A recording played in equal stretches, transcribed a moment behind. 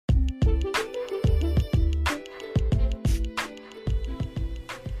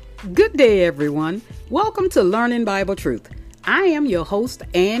Good day, everyone. Welcome to Learning Bible Truth. I am your host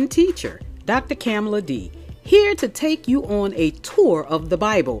and teacher, Dr. Kamala D., here to take you on a tour of the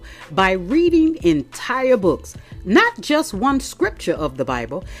Bible by reading entire books, not just one scripture of the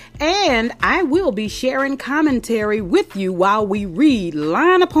Bible, and I will be sharing commentary with you while we read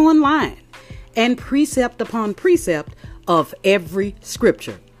line upon line and precept upon precept of every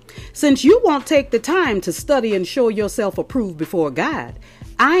scripture. Since you won't take the time to study and show yourself approved before God,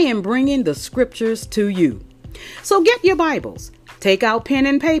 I am bringing the scriptures to you. So get your Bibles, take out pen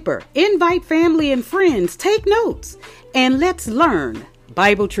and paper, invite family and friends, take notes, and let's learn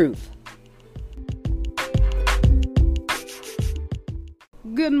Bible truth.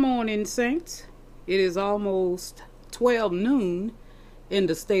 Good morning, saints. It is almost 12 noon in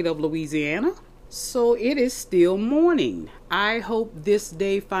the state of Louisiana, so it is still morning. I hope this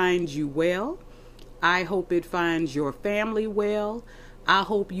day finds you well. I hope it finds your family well. I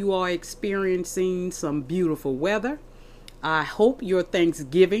hope you are experiencing some beautiful weather. I hope your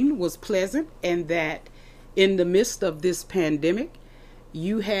Thanksgiving was pleasant and that in the midst of this pandemic,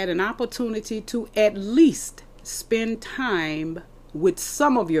 you had an opportunity to at least spend time with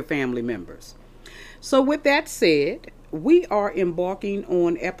some of your family members. So with that said, we are embarking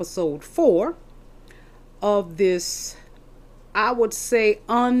on episode 4 of this, I would say,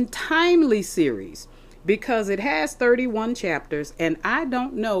 untimely series, because it has 31 chapters, and I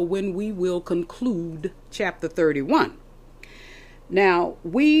don't know when we will conclude chapter 31. Now,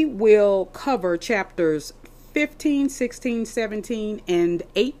 we will cover chapters 15, 16, 17, and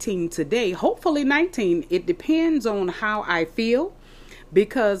 18 today, hopefully 19. It depends on how I feel,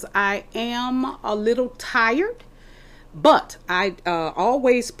 because I am a little tired, but I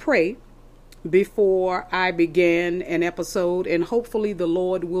always pray before I begin an episode, and hopefully the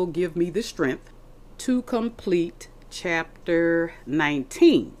Lord will give me the strength to complete chapter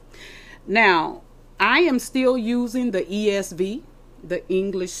 19. Now, I am still using the ESV, the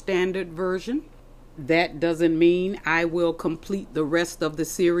English Standard Version. That doesn't mean I will complete the rest of the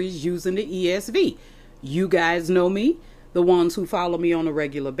series using the ESV. You guys know me, the ones who follow me on a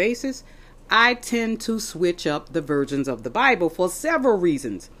regular basis. I tend to switch up the versions of the Bible for several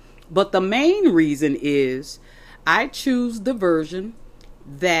reasons. But the main reason is I choose the version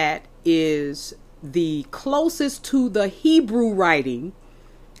that is the closest to the Hebrew writing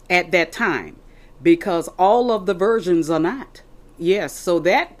at that time, because all of the versions are not. Yes, so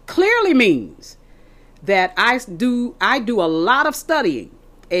that clearly means that I do a lot of studying,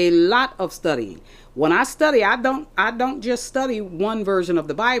 When I study, I don't just study one version of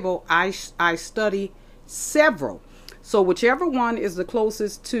the Bible. I study several. So whichever one is the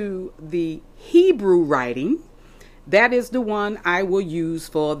closest to the Hebrew writing, that is the one I will use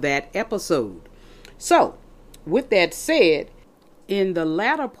for that episode. So, with that said, in the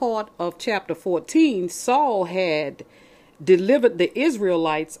latter part of chapter 14, Saul had delivered the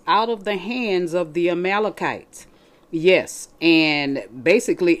Israelites out of the hands of the Amalekites. Yes, and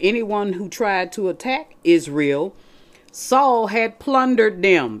basically anyone who tried to attack Israel, Saul had plundered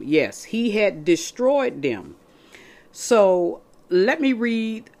them. Yes, he had destroyed them. So, let me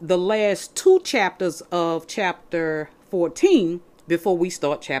read the last 2 chapters of chapter 14 before we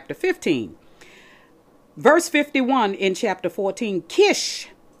start chapter 15. Verse 51 in chapter 14, Kish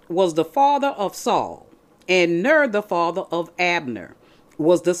was the father of Saul, and Ner, the father of Abner,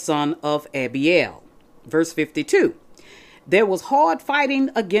 was the son of Abiel. Verse 52, there was hard fighting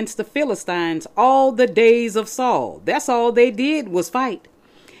against the Philistines all the days of Saul. That's all they did was fight.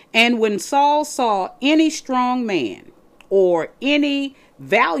 And when Saul saw any strong man or any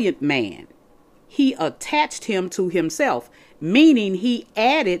valiant man, he attached him to himself, meaning he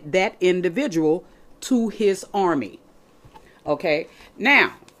added that individual to his army. Okay,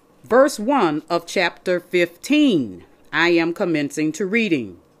 now, verse 1 of chapter 15, I am commencing to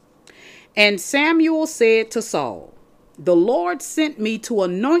reading. And Samuel said to Saul, the Lord sent me to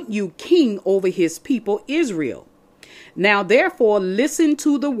anoint you king over his people Israel. Now therefore listen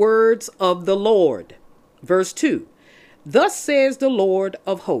to the words of the Lord. Verse 2, thus says the Lord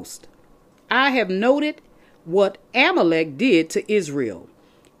of hosts, I have noted what Amalek did to Israel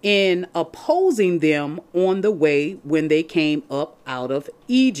in opposing them on the way when they came up out of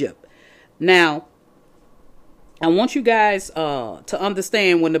Egypt. Now, I want you guys to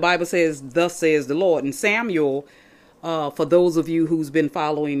understand when the Bible says, thus says the Lord, and Samuel, for those of you who's been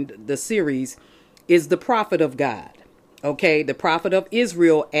following the series, is the prophet of God. Okay, the prophet of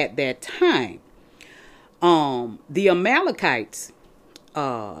Israel at that time. The Amalekites,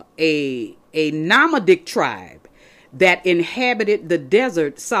 a nomadic tribe, that inhabited the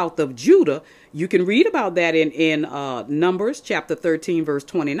desert south of Judah. You can read about that in Numbers chapter 13, verse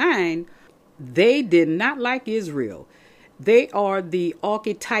 29. They did not like Israel. They are the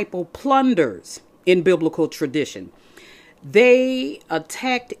archetypal plunders in biblical tradition. They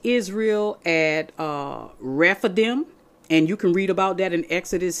attacked Israel at Rephidim, and you can read about that in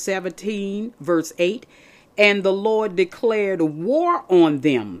Exodus 17, verse 8. And the Lord declared war on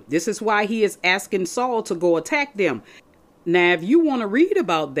them. This is why he is asking Saul to go attack them. Now, if you want to read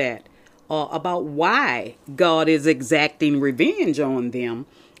about that, about why God is exacting revenge on them,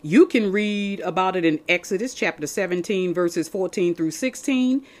 you can read about it in Exodus chapter 17, verses 14 through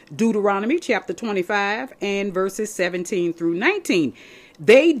 16, Deuteronomy chapter 25, and verses 17 through 19.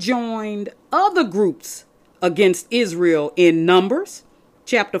 They joined other groups against Israel in Numbers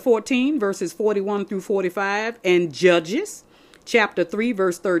chapter 14, verses 41 through 45, and Judges chapter 3,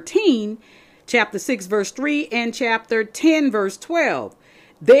 verse 13, chapter 6, verse 3, and chapter 10, verse 12.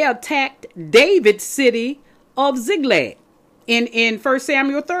 They attacked David's city of Ziklag in 1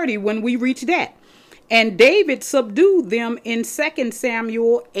 Samuel 30 when we reach that. And David subdued them in 2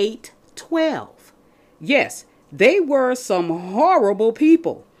 Samuel 8:12. Yes, they were some horrible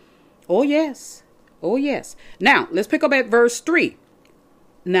people. Oh, yes. Oh, yes. Now, let's pick up at verse 3.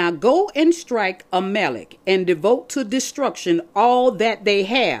 Now go and strike Amalek and devote to destruction all that they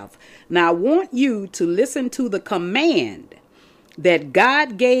have. Now I want you to listen to the command that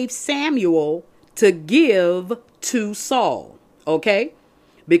God gave Samuel to give to Saul. Okay?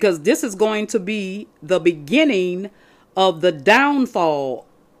 Because this is going to be the beginning of the downfall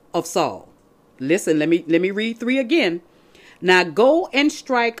of Saul. Listen, let me read 3 again. Now go and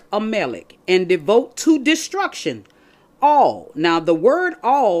strike Amalek and devote to destruction all. Now the word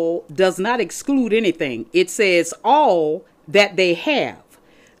all does not exclude anything. It says all that they have.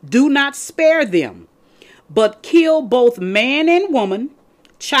 Do not spare them, but kill both man and woman,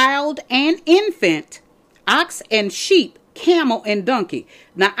 child and infant, ox and sheep, camel and donkey.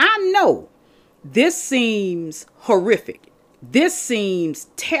 Now I know this seems horrific. This seems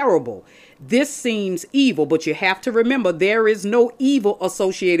terrible. This seems evil, but you have to remember there is no evil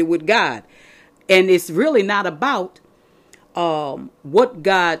associated with God. And it's really not about what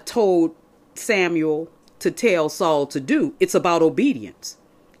God told Samuel to tell Saul to do. It's about obedience.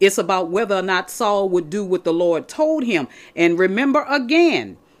 It's about whether or not Saul would do what the Lord told him. And remember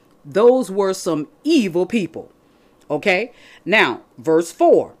again, those were some evil people. Okay. Now, verse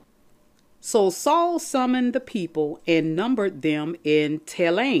 4. So Saul summoned the people and numbered them in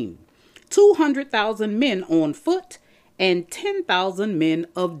Telaim, 200,000 men on foot and 10,000 men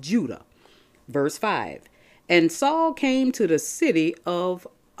of Judah. Verse 5. And Saul came to the city of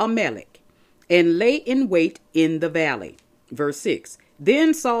Amalek and lay in wait in the valley. Verse 6.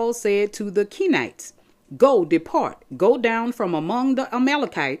 Then Saul said to the Kenites, Go, depart, go down from among the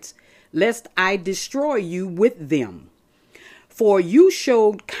Amalekites, lest I destroy you with them. For you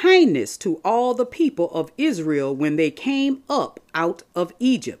showed kindness to all the people of Israel when they came up out of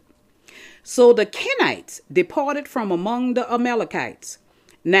Egypt. So the Kenites departed from among the Amalekites.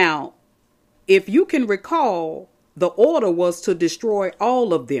 Now, if you can recall, the order was to destroy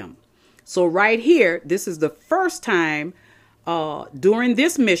all of them. So right here, this is the first time during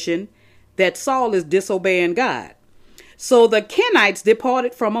this mission that Saul is disobeying God. So the Kenites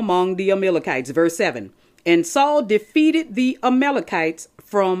departed from among the Amalekites. Verse 7. And Saul defeated the Amalekites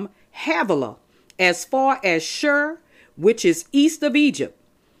from Havilah as far as Shur, which is east of Egypt.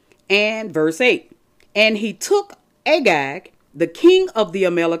 And verse 8. And he took Agag, the king of the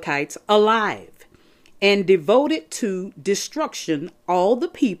Amalekites, alive, and devoted to destruction all the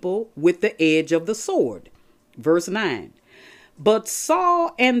people with the edge of the sword. Verse 9. But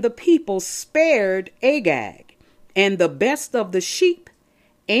Saul and the people spared Agag, and the best of the sheep,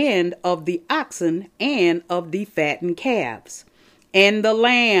 and of the oxen, and of the fattened calves, and the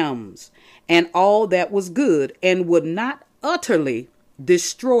lambs, and all that was good, and would not utterly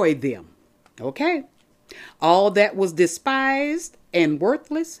destroy them. Okay. All that was despised and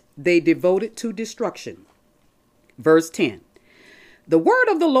worthless, they devoted to destruction. Verse 10. The word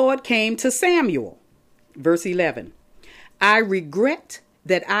of the Lord came to Samuel. Verse 11. I regret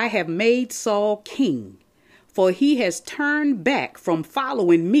that I have made Saul king, for he has turned back from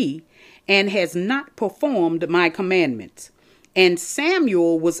following me and has not performed my commandments. And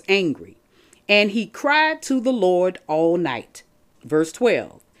Samuel was angry, and he cried to the Lord all night. Verse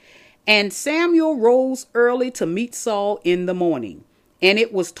 12. And Samuel rose early to meet Saul in the morning. And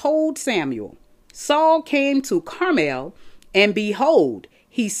it was told Samuel, Saul came to Carmel, and behold,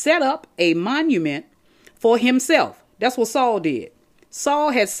 he set up a monument for himself. That's what Saul did.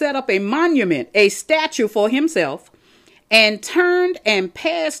 Saul had set up a monument, a statue for himself and turned and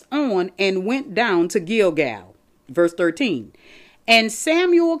passed on and went down to Gilgal. Verse 13. And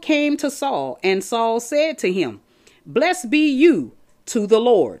Samuel came to Saul, and Saul said to him, Blessed be you to the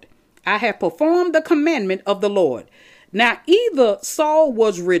Lord. I have performed the commandment of the Lord. Now, either Saul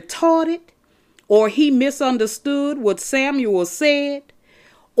was retarded, or he misunderstood what Samuel said,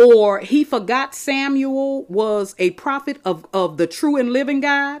 or he forgot Samuel was a prophet of the true and living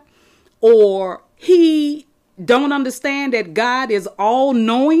God, or he don't understand that God is all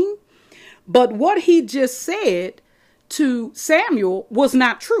knowing. But what he just said to Samuel was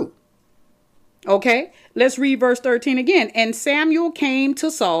not true. Okay, let's read verse 13 again. And Samuel came to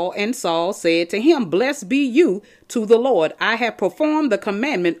Saul, and Saul said to him, Blessed be you to the Lord. I have performed the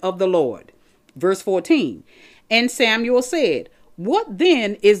commandment of the Lord. Verse 14. And Samuel said, What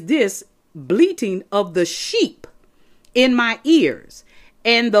then is this bleating of the sheep in my ears,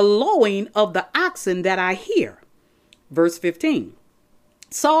 and the lowing of the oxen that I hear? Verse 15.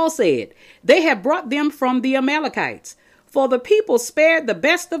 Saul said, They have brought them from the Amalekites, for the people spared the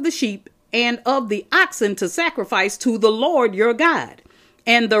best of the sheep and of the oxen to sacrifice to the Lord your God,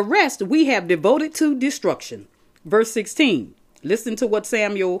 and the rest we have devoted to destruction. Verse 16. Listen to what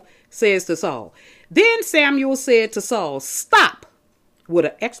Samuel says to Saul. Then Samuel said to Saul, Stop, with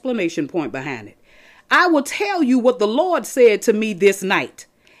an exclamation point behind it. I will tell you what the Lord said to me this night.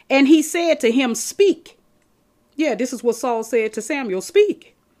 And he said to him, Speak. Yeah, this is what Saul said to Samuel,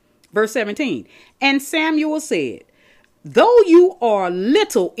 Speak. Verse 17. And Samuel said, Though you are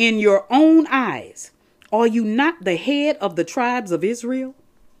little in your own eyes, are you not the head of the tribes of Israel?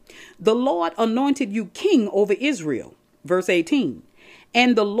 The Lord anointed you king over Israel. Verse 18.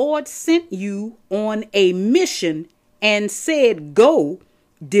 And the Lord sent you on a mission and said, Go,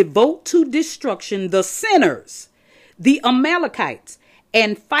 devote to destruction the sinners, the Amalekites,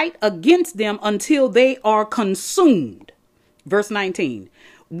 and fight against them until they are consumed. Verse 19.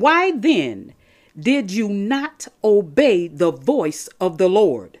 Why then did you not obey the voice of the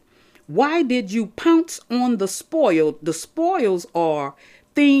Lord? Why did you pounce on the spoil? The spoils are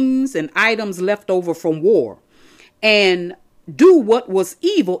things and items left over from war, and do what was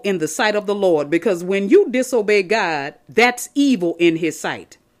evil in the sight of the Lord, because when you disobey God, that's evil in his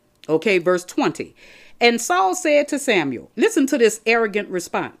sight. Okay, verse 20. And Saul said to Samuel, listen to this arrogant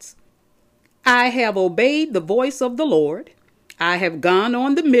response. I have obeyed the voice of the Lord. I have gone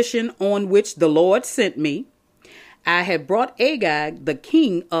on the mission on which the Lord sent me. I have brought Agag, the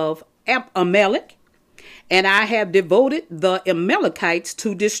king of Amalek, and I have devoted the Amalekites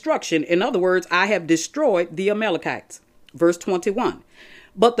to destruction. In other words, I have destroyed the Amalekites. Verse 21.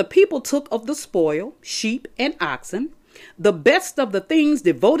 But the people took of the spoil, sheep and oxen, the best of the things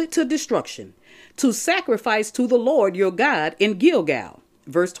devoted to destruction, to sacrifice to the Lord your God in Gilgal.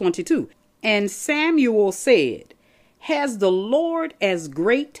 Verse 22. And Samuel said, Has the Lord as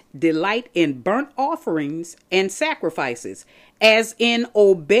great delight in burnt offerings and sacrifices as in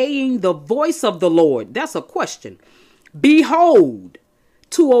obeying the voice of the Lord? That's a question. Behold,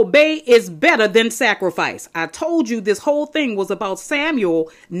 to obey is better than sacrifice. I told you this whole thing was about Samuel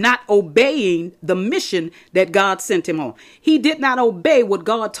not obeying the mission that God sent him on. He did not obey what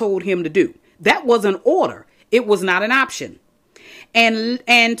God told him to do. That was an order. It was not an option. And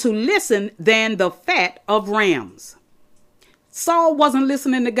to listen than the fat of rams. Saul wasn't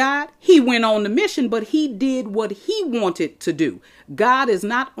listening to God. He went on the mission, but he did what he wanted to do. God is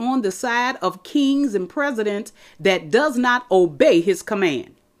not on the side of kings and presidents that does not obey his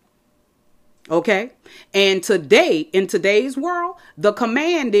command. Okay? And today, in today's world, the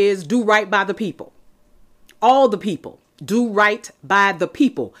command is do right by the people. All the people. Do right by the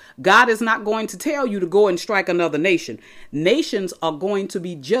people. God is not going to tell you to go and strike another nation. Nations are going to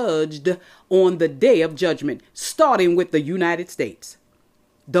be judged on the day of judgment, starting with the United States,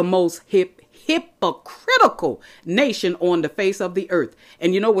 the most hypocritical nation on the face of the earth.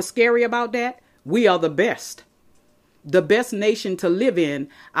 And you know what's scary about that? We are the best nation to live in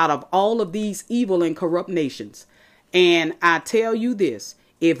out of all of these evil and corrupt nations. And I tell you this,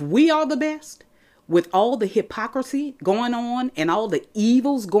 if we are the best, with all the hypocrisy going on and all the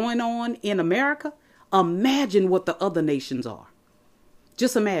evils going on in America, imagine what the other nations are.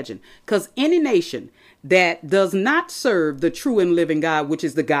 Just imagine. Because any nation that does not serve the true and living God, which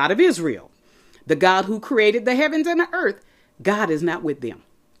is the God of Israel, the God who created the heavens and the earth, God is not with them.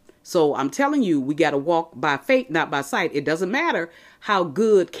 So I'm telling you, we got to walk by faith, not by sight. It doesn't matter how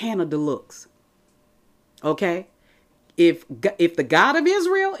good Canada looks. Okay? If the God of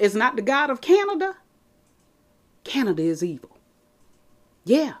Israel is not the God of Canada, Canada is evil.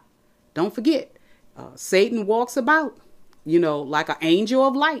 Yeah. Don't forget, Satan walks about, like an angel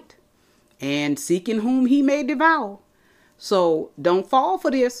of light and seeking whom he may devour. So don't fall for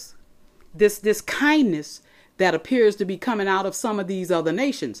this kindness that appears to be coming out of some of these other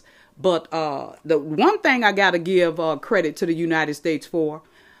nations. But the one thing I got to give credit to the United States for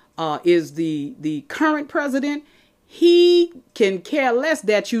is the current president. He can care less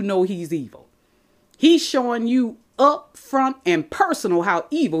that you know he's evil. He's showing you up front and personal how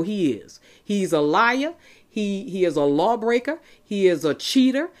evil he is. He's a liar. He is a lawbreaker. He is a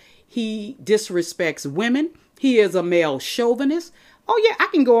cheater. He disrespects women. He is a male chauvinist. Oh, yeah, I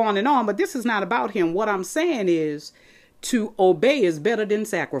can go on and on, but this is not about him. What I'm saying is to obey is better than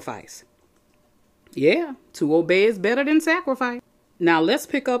sacrifice. Yeah, to obey is better than sacrifice. Now let's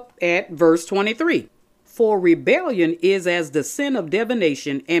pick up at verse 23. For rebellion is as the sin of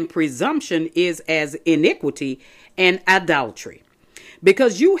divination, and presumption is as iniquity and idolatry.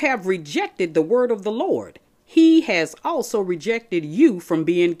 Because you have rejected the word of the Lord, he has also rejected you from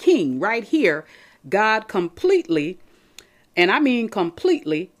being king. Right here, God completely, and I mean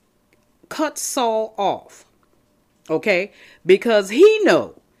completely, cut Saul off. Okay? Because he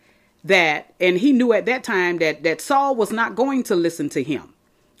knew that, and he knew at that time that Saul was not going to listen to him.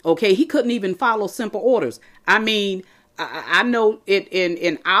 Okay? He couldn't even follow simple orders. I mean, I know it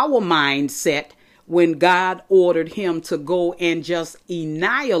in our mindset, when God ordered him to go and just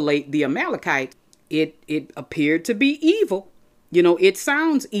annihilate the Amalekites, it appeared to be evil. You know, it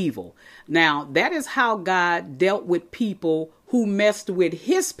sounds evil. Now, that is how God dealt with people who messed with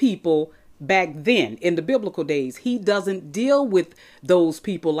his people back then in the biblical days. He doesn't deal with those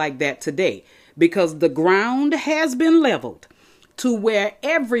people like that today, because the ground has been leveled to where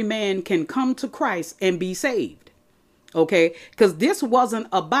every man can come to Christ and be saved. Okay, because this wasn't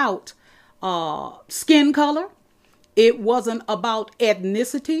about skin color. It wasn't about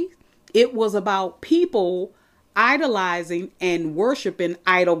ethnicity. It was about people idolizing and worshiping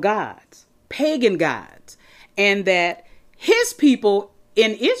idol gods, pagan gods, and that his people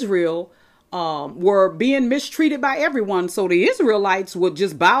in Israel were being mistreated by everyone. So the Israelites would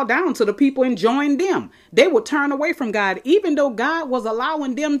just bow down to the people and join them. They would turn away from God, even though God was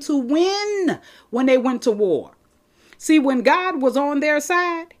allowing them to win when they went to war. See, when God was on their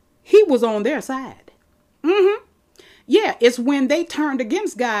side, he was on their side. Yeah, it's when they turned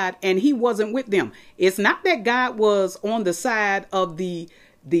against God and he wasn't with them. It's not that God was on the side of the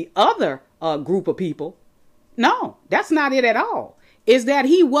other group of people. No, that's not it at all. It's that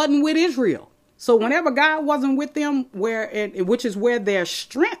he wasn't with Israel. So whenever God wasn't with them, which is where their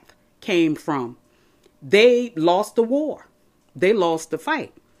strength came from, they lost the war. They lost the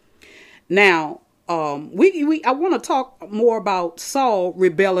fight. Now, I want to talk more about Saul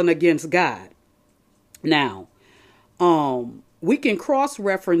rebelling against God. Now, we can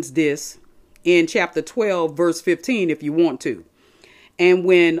cross-reference this in chapter 12, verse 15, if you want to. And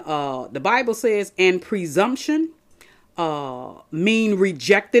when the Bible says, and presumption mean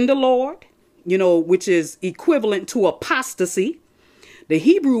rejecting the Lord, you know, which is equivalent to apostasy. The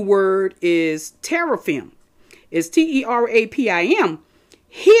Hebrew word is teraphim. It's Terapim.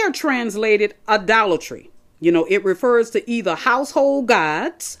 Here translated idolatry. You know, it refers to either household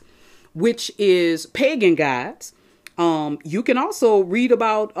gods, which is pagan gods. You can also read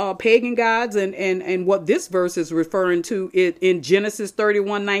about pagan gods and what this verse is referring to in Genesis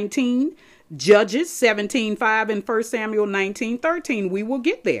 31:19, Judges 17:5, and 1 Samuel 19:13. We will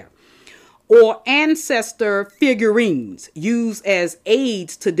get there. Or ancestor figurines used as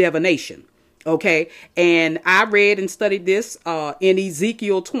aids to divination. Okay, and I read and studied this in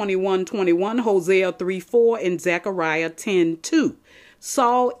Ezekiel 21:21, Hosea 3:4, and Zechariah 10:2.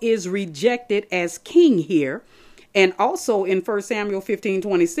 Saul is rejected as king here, and also in 1 Samuel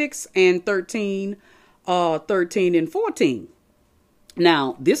 15:26 and 13 and 14.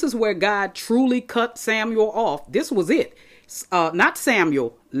 Now, this is where God truly cut Samuel off. This was it. Not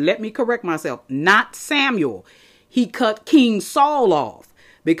Samuel. Let me correct myself. Not Samuel. He cut King Saul off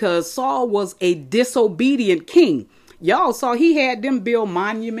because Saul was a disobedient king. Y'all saw he had them build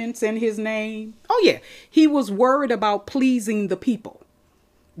monuments in his name. Oh, yeah. He was worried about pleasing the people.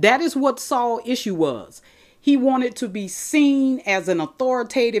 That is what Saul's issue was. He wanted to be seen as an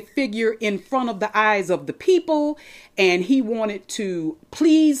authoritative figure in front of the eyes of the people, and he wanted to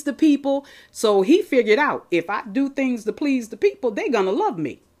please the people. So he figured out, if I do things to please the people, they're going to love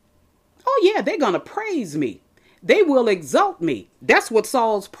me. Oh, yeah, they're going to praise me. They will exalt me. That's what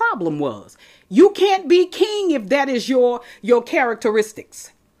Saul's problem was. You can't be king if that is your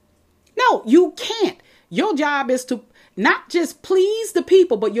characteristics. No, you can't. Your job is to not just please the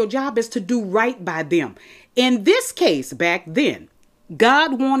people, but your job is to do right by them. In this case, back then,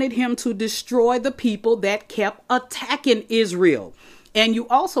 God wanted him to destroy the people that kept attacking Israel. And you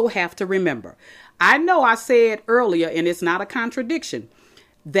also have to remember, I know I said earlier, and it's not a contradiction,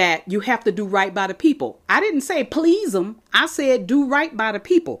 that you have to do right by the people. I didn't say please them. I said do right by the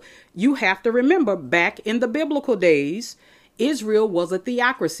people. You have to remember, back in the biblical days, Israel was a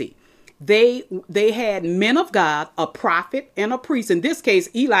theocracy. They had men of God, a prophet and a priest. In this case,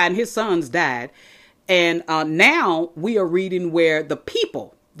 Eli and his sons died. And now we are reading where the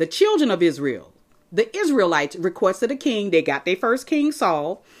people, the children of Israel, the Israelites requested a king. They got their first king,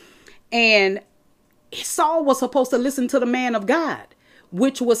 Saul. And Saul was supposed to listen to the man of God,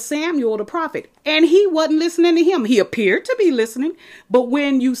 which was Samuel the prophet. And he wasn't listening to him. He appeared to be listening. But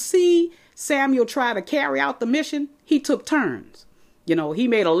when you see Samuel try to carry out the mission, he took turns. You know, he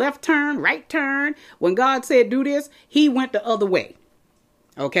made a left turn, right turn. When God said do this, he went the other way.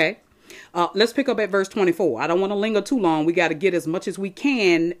 Okay. Let's pick up at verse 24. I don't want to linger too long. We got to get as much as we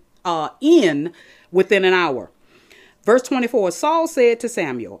can in within an hour. Verse 24, Saul said to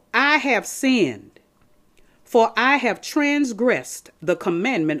Samuel, I have sinned, for I have transgressed the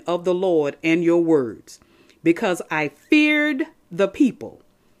commandment of the Lord and your words, because I feared the people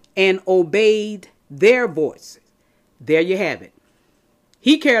and obeyed their voices. There you have it.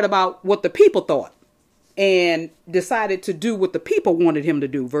 He cared about what the people thought and decided to do what the people wanted him to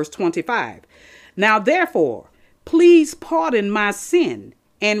do. Verse 25. Now, therefore, please pardon my sin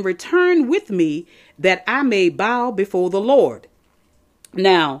and return with me that I may bow before the Lord.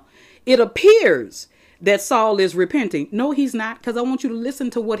 Now, it appears that Saul is repenting. No, he's not, because I want you to listen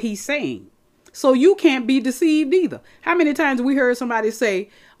to what he's saying. So you can't be deceived either. How many times we heard somebody say,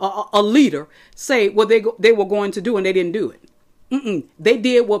 a leader say what they were going to do and they didn't do it? They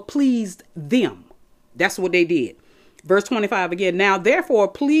did what pleased them. That's what they did. Verse 25 again. Now, therefore,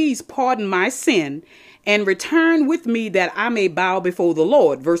 please pardon my sin and return with me that I may bow before the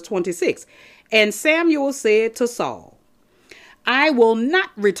Lord. Verse 26. And Samuel said to Saul, I will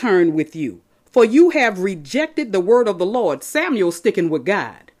not return with you, for you have rejected the word of the Lord. Samuel sticking with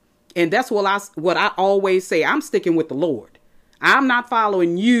God. And that's what I always say. I'm sticking with the Lord. I'm not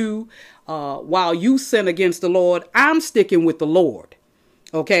following you while you sin against the Lord. I'm sticking with the Lord.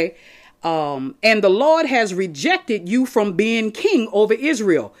 Okay. And the Lord has rejected you from being king over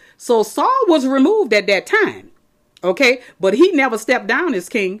Israel. So Saul was removed at that time. Okay. But he never stepped down as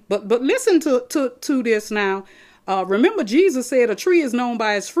king. But listen to this now. Remember, Jesus said a tree is known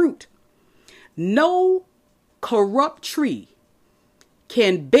by its fruit. No corrupt tree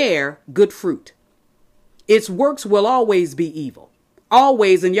can bear good fruit. Its works will always be evil.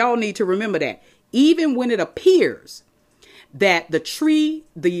 Always. And y'all need to remember that. Even when it appears that the tree,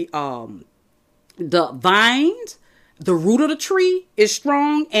 the vines, the root of the tree is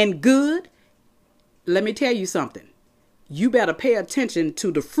strong and good, let me tell you something. You better pay attention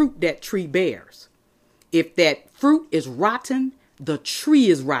to the fruit that tree bears. If that fruit is rotten, the tree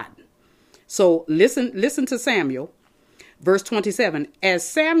is rotten. So listen to Samuel. Verse 27, as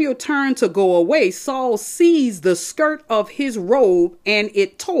Samuel turned to go away, Saul seized the skirt of his robe and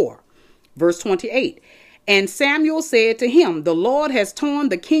it tore. Verse 28, and Samuel said to him, the Lord has torn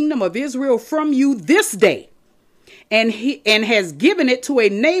the kingdom of Israel from you this day and has given it to a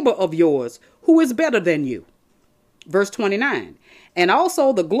neighbor of yours who is better than you. Verse 29, and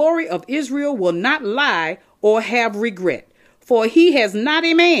also the glory of Israel will not lie or have regret, for he has not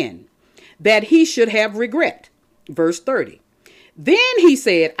a man that he should have regret. Verse 30. Then he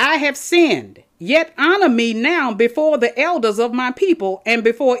said, I have sinned, yet honor me now before the elders of my people and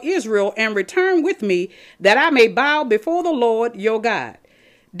before Israel, and return with me that I may bow before the Lord your God.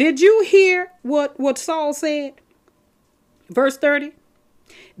 Did you hear what Saul said? Verse 30.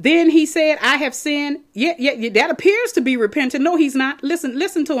 Then he said, I have sinned. Yet that appears to be repentant. No, he's not.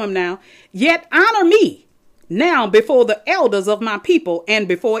 Listen to him now. Yet honor me now before the elders of my people and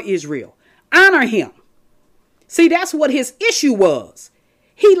before Israel. Honor him. See, that's what his issue was.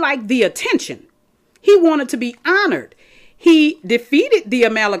 He liked the attention. He wanted to be honored. He defeated the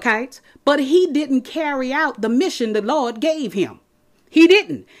Amalekites, but he didn't carry out the mission the Lord gave him. He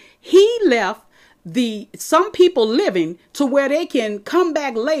didn't. He left some people living to where they can come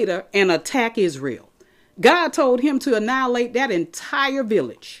back later and attack Israel. God told him to annihilate that entire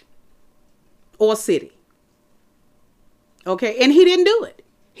village or city. Okay, and he didn't do it.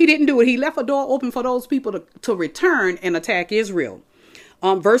 He didn't do it. He left a door open for those people to return and attack Israel.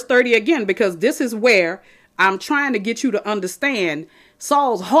 Verse 30 again, because this is where I'm trying to get you to understand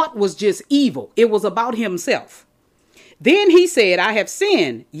Saul's heart was just evil. It was about himself. Then he said, I have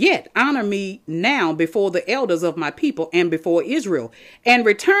sinned, yet honor me now before the elders of my people and before Israel, and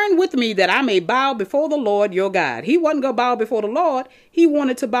return with me that I may bow before the Lord your God. He wasn't going to bow before the Lord. He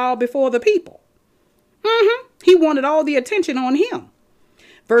wanted to bow before the people. He wanted all the attention on him.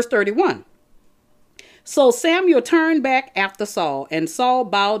 Verse 31. So Samuel turned back after Saul, and Saul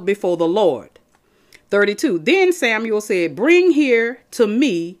bowed before the Lord. 32. Then Samuel said, bring here to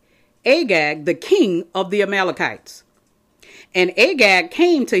me Agag, the king of the Amalekites. And Agag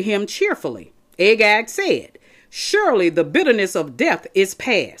came to him cheerfully. Agag said, surely the bitterness of death is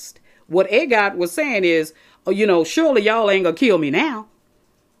past. What Agag was saying is, surely y'all ain't gonna kill me now.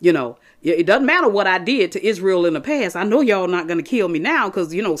 It doesn't matter what I did to Israel in the past. I know y'all not gonna kill me now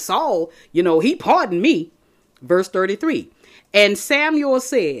because, Saul, he pardoned me. Verse 33. And Samuel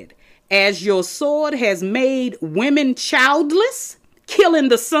said, as your sword has made women childless, killing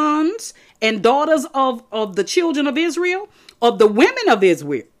the sons and daughters of the children of Israel, of the women of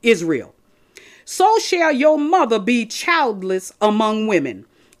Israel, so shall your mother be childless among women.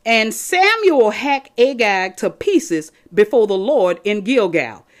 And Samuel hacked Agag to pieces before the Lord in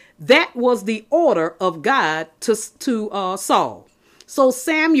Gilgal. That was the order of God to Saul. So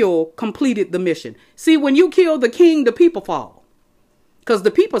Samuel completed the mission. See, when you kill the king, the people fall, because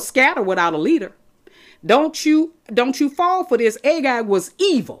the people scatter without a leader. Don't you fall for this. Agag was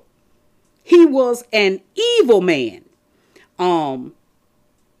evil. He was an evil man. I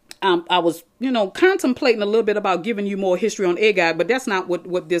was, contemplating a little bit about giving you more history on Agag, but that's not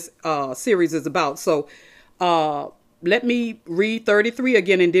what this series is about. So let me read 33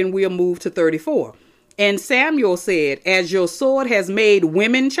 again, and then we'll move to 34. And Samuel said, as your sword has made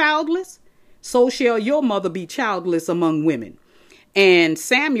women childless, so shall your mother be childless among women. And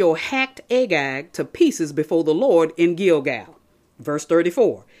Samuel hacked Agag to pieces before the Lord in Gilgal. Verse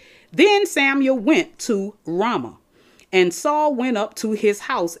 34. Then Samuel went to Ramah, and Saul went up to his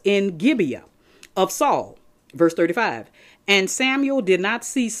house in Gibeah of Saul. Verse 35. And Samuel did not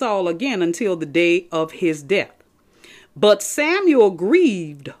see Saul again until the day of his death. But Samuel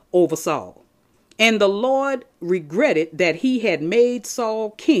grieved over Saul, and the Lord regretted that he had made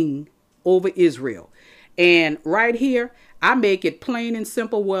Saul king over Israel. And right here, I make it plain and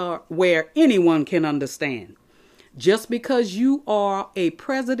simple where anyone can understand. Just because you are a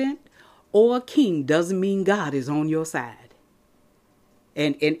president or a king doesn't mean God is on your side.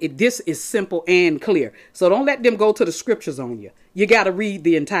 And this is simple and clear. So don't let them go to the scriptures on you. You got to read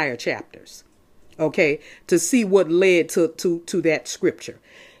the entire chapters, okay, to see what led to that scripture.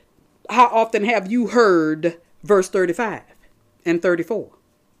 How often have you heard verse 35 and 34,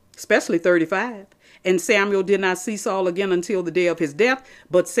 especially 35? And Samuel did not see Saul again until the day of his death.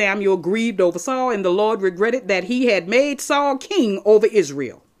 But Samuel grieved over Saul, and the Lord regretted that he had made Saul king over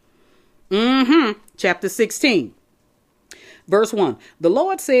Israel. Chapter 16, verse 1. The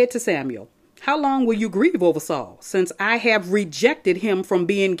Lord said to Samuel, how long will you grieve over Saul, since I have rejected him from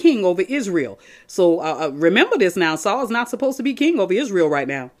being king over Israel? So remember this now. Saul is not supposed to be king over Israel right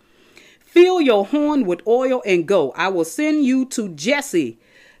now. Fill your horn with oil and go. I will send you to Jesse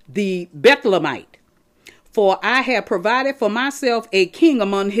the Bethlehemite. For I have provided for myself a king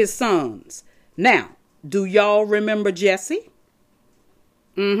among his sons. Now, do y'all remember Jesse?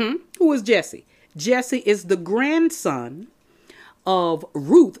 Who is Jesse? Jesse is the grandson of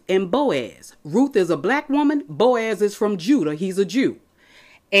Ruth and Boaz. Ruth is a black woman. Boaz is from Judah. He's a Jew.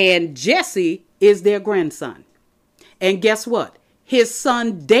 And Jesse is their grandson. And guess what? His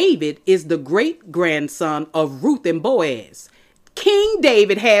son David is the great grandson of Ruth and Boaz. King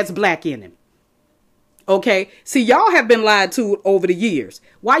David has black in him. Okay, see, y'all have been lied to over the years.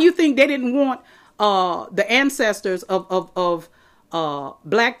 Why you think they didn't want the ancestors of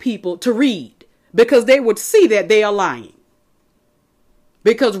black people to read? Because they would see that they are lying.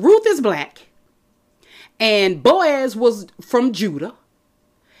 Because Ruth is black, and Boaz was from Judah,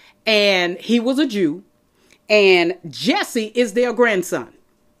 and he was a Jew, and Jesse is their grandson,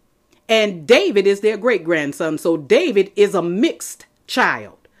 and David is their great grandson. So David is a mixed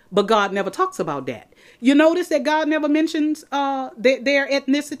child, but God never talks about that. You notice that God never mentions their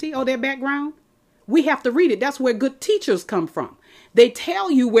ethnicity or their background? We have to read it. That's where good teachers come from. They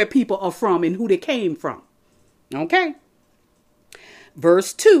tell you where people are from and who they came from. Okay.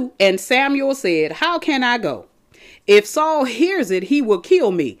 Verse 2, and Samuel said, how can I go? If Saul hears it, he will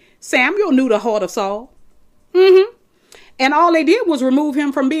kill me. Samuel knew the heart of Saul. And all they did was remove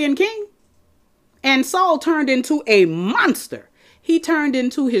him from being king. And Saul turned into a monster. He turned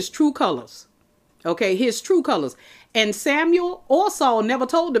into his true colors. Okay, his true colors. And Samuel or Saul never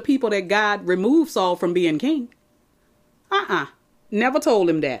told the people that God removed Saul from being king. Never told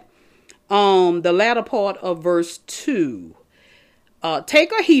him that. The latter part of verse 2.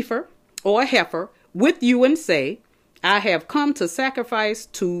 Take a heifer or a heifer with you and say, I have come to sacrifice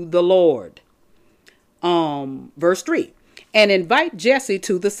to the Lord. Verse 3. And invite Jesse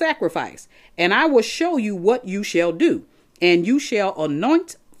to the sacrifice, and I will show you what you shall do. And you shall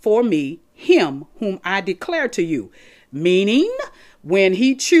anoint for me him whom I declare to you. Meaning, when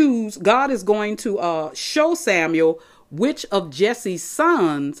God is going to show Samuel which of Jesse's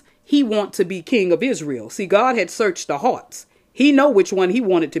sons he want to be king of Israel. See, God had searched the hearts. He know which one he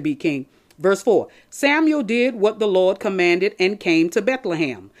wanted to be king. Verse 4, Samuel did what the Lord commanded and came to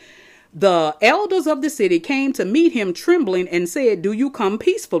Bethlehem. The elders of the city came to meet him trembling and said, do you come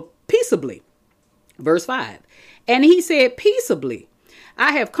peaceably? Verse 5, and he said, peaceably,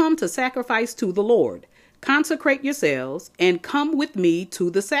 I have come to sacrifice to the Lord. Consecrate yourselves and come with me to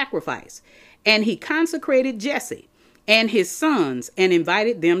the sacrifice. And he consecrated Jesse and his sons and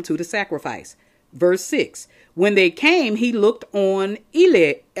invited them to the sacrifice. Verse 6, when they came, he looked on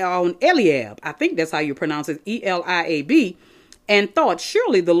Eliab, I think that's how you pronounce it, Eliab, and thought,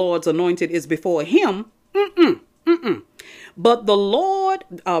 surely the Lord's anointed is before him. But the Lord,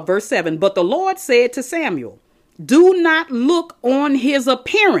 verse 7, but the Lord said to Samuel, do not look on his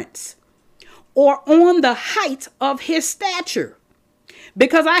appearance or on the height of his stature,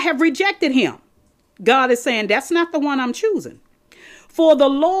 because I have rejected him. God is saying, that's not the one I'm choosing. For the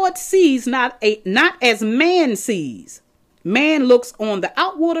Lord sees not as man sees. Man looks on the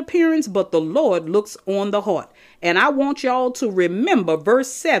outward appearance, but the Lord looks on the heart. And I want y'all to remember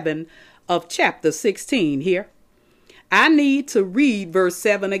verse 7 of chapter 16 here. I need to read verse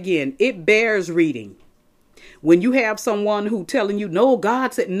 7 again. It bears reading. When you have someone who telling you, no,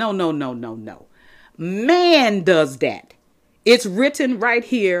 God said, no. Man does that. It's written right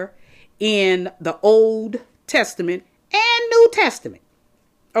here in the Old Testament and New Testament.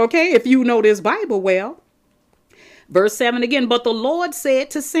 Okay, if you know this Bible well. Verse 7 again, but the Lord said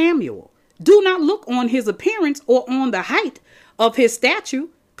to Samuel, do not look on his appearance or on the height of his stature,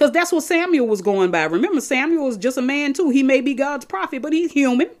 because that's what Samuel was going by. Remember, Samuel is just a man too. He may be God's prophet, but he's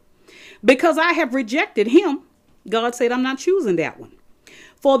human. Because I have rejected him, God said, I'm not choosing that one.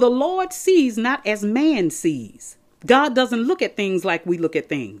 For the Lord sees not as man sees. God doesn't look at things like we look at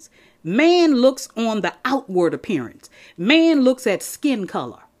things. Man looks on the outward appearance. Man looks at skin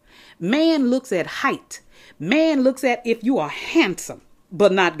color. Man looks at height. Man looks at if you are handsome,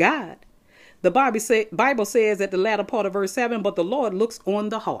 but not God. The Bible says at the latter part of verse 7, but the Lord looks on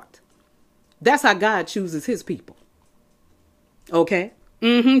the heart. That's how God chooses his people. Okay.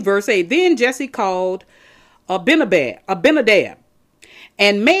 Verse 8, then Jesse called Abinadab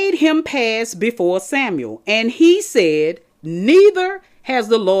and made him pass before Samuel. And he said, neither has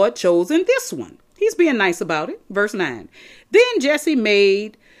the Lord chosen this one. He's being nice about it. Verse 9. Then Jesse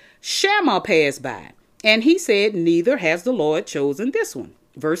made Shammah pass by. And he said, neither has the Lord chosen this one.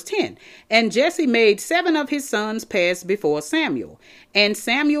 Verse 10. And Jesse made 7 of his sons pass before Samuel. And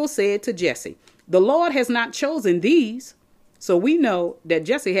Samuel said to Jesse, the Lord has not chosen these. So we know that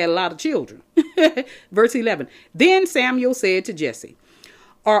Jesse had a lot of children. Verse 11. Then Samuel said to Jesse,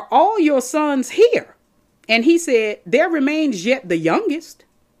 are all your sons here? And he said, there remains yet the youngest.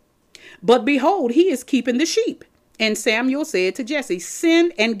 But behold, he is keeping the sheep. And Samuel said to Jesse,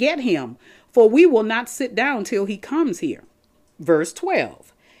 send and get him, for we will not sit down till he comes here. Verse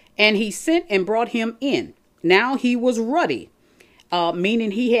 12. And he sent and brought him in. Now he was ruddy,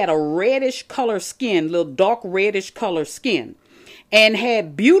 meaning he had a reddish color skin, little dark reddish color skin, and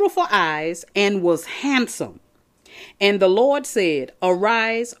had beautiful eyes and was handsome. And the Lord said,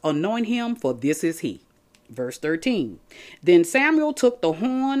 arise, anoint him, for this is he. Verse 13. Then Samuel took the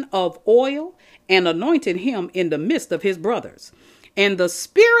horn of oil and anointed him in the midst of his brothers. And the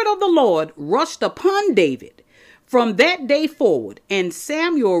Spirit of the Lord rushed upon David from that day forward. And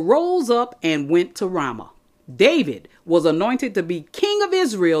Samuel rose up and went to Ramah. David was anointed to be king of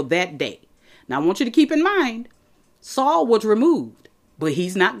Israel that day. Now I want you to keep in mind, Saul was removed, but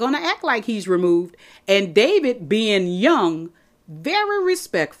he's not going to act like he's removed. And David, being young, very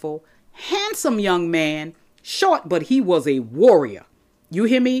respectful, handsome young man, short, but he was a warrior. You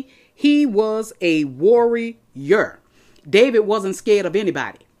hear me? He was a warrior. David wasn't scared of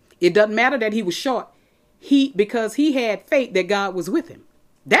anybody. It doesn't matter that he was short. Because he had faith that God was with him.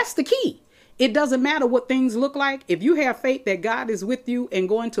 That's the key. It doesn't matter what things look like. If you have faith that God is with you and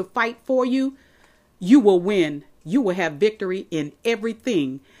going to fight for you, you will win. You will have victory in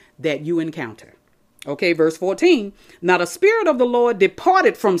everything that you encounter. Okay, verse 14. Now the Spirit of the Lord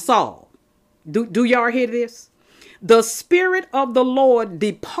departed from Saul. Do y'all hear this? The Spirit of the Lord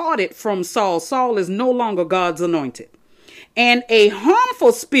departed from Saul. Saul is no longer God's anointed. And a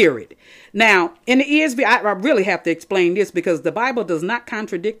harmful spirit. Now, in the ESV, I really have to explain this because the Bible does not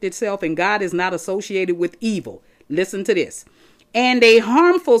contradict itself and God is not associated with evil. Listen to this. And a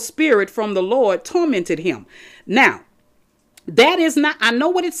harmful spirit from the Lord tormented him. Now, that is not, I know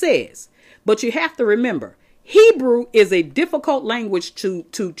what it says, but you have to remember, Hebrew is a difficult language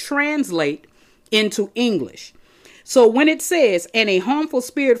to translate into English. So when it says, and a harmful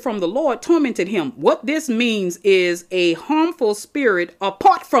spirit from the Lord tormented him, what this means is a harmful spirit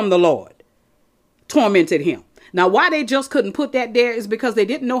apart from the Lord tormented him. Now, why they just couldn't put that there is because they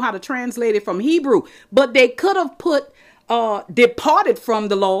didn't know how to translate it from Hebrew, but they could have put departed from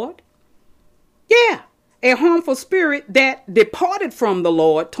the Lord. Yeah. A harmful spirit that departed from the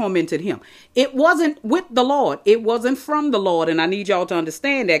Lord tormented him. It wasn't with the Lord. It wasn't from the Lord. And I need y'all to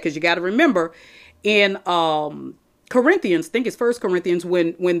understand that, because you got to remember in Corinthians, I think it's 1 Corinthians,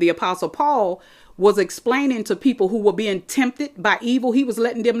 when the Apostle Paul was explaining to people who were being tempted by evil, he was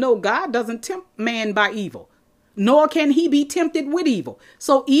letting them know God doesn't tempt man by evil, nor can he be tempted with evil.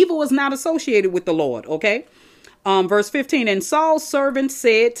 So evil is not associated with the Lord. Okay. Verse 15, and Saul's servant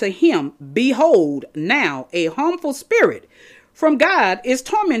said to him, behold, now a harmful spirit from God is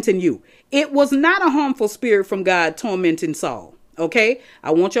tormenting you. It was not a harmful spirit from God tormenting Saul. Okay, I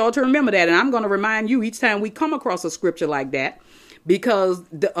want y'all to remember that. And I'm going to remind you each time we come across a scripture like that, because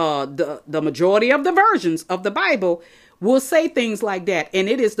the majority of the versions of the Bible will say things like that. And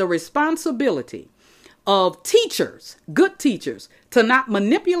it is the responsibility of teachers, good teachers, to not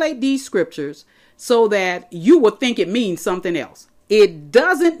manipulate these scriptures so that you will think it means something else. It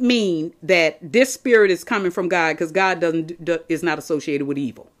doesn't mean that this spirit is coming from God, because God is not associated with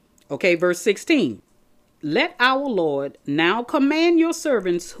evil. Okay, verse 16. Let our Lord now command your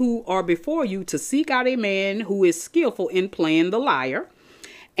servants who are before you to seek out a man who is skillful in playing the lyre.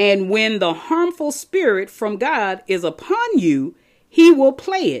 And when the harmful spirit from God is upon you, he will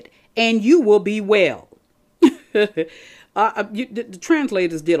play it and you will be well. The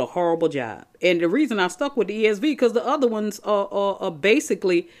translators did a horrible job. And the reason I stuck with the ESV, because the other ones are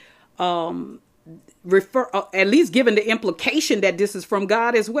basically at least given the implication that this is from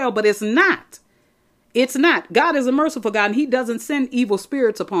God as well. But it's not. It's not. God is a merciful God, and he doesn't send evil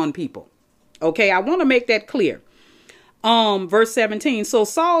spirits upon people. Okay, I want to make that clear. Verse 17. So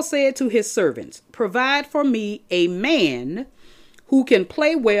Saul said to his servants, provide for me a man who can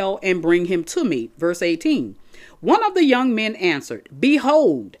play well and bring him to me. Verse 18. One of the young men answered,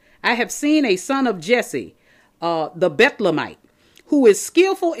 behold, I have seen a son of Jesse, the Bethlehemite, who is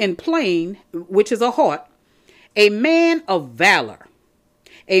skillful in playing, which is a harp, a man of valor,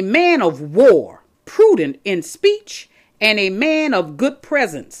 a man of war, prudent in speech, and a man of good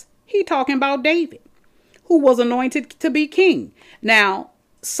presence. He talking about David, who was anointed to be king. Now,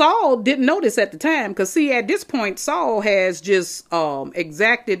 Saul didn't know this at the time, because see, at this point, Saul has just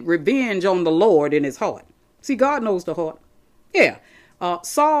exacted revenge on the Lord in his heart. See, God knows the heart. Yeah.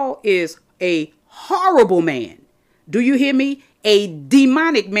 Saul is a horrible man. Do you hear me? A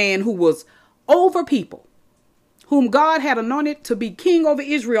demonic man who was over people, whom God had anointed to be king over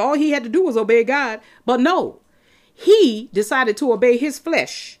Israel. All he had to do was obey God. But no, he decided to obey his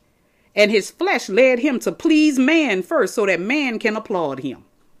flesh. And his flesh led him to please man first, so that man can applaud him.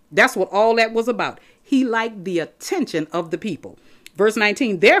 That's what all that was about. He liked the attention of the people. Verse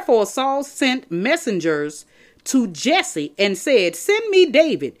 19, therefore Saul sent messengers to Jesse and said, send me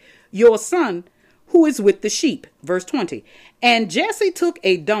David, your son, who is with the sheep. Verse 20, and Jesse took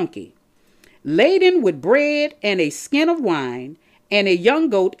a donkey laden with bread and a skin of wine and a young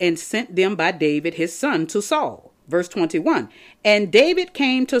goat, and sent them by David his son to Saul. Verse 21, and David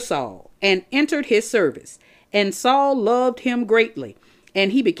came to Saul and entered his service, and Saul loved him greatly,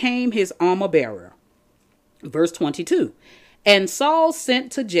 and he became his armor bearer. Verse 22, and Saul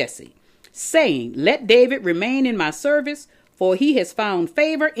sent to Jesse, saying, let David remain in my service, for he has found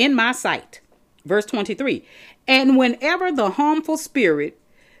favor in my sight. Verse 23, and whenever the harmful spirit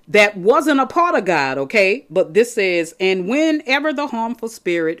that wasn't a part of God, okay, but this says, and whenever the harmful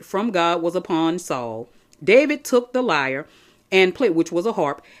spirit from God was upon Saul, David took the lyre and played, which was a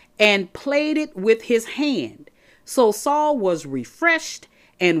harp, and played it with his hand. So Saul was refreshed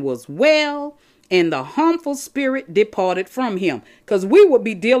and was well, and the harmful spirit departed from him. Because we would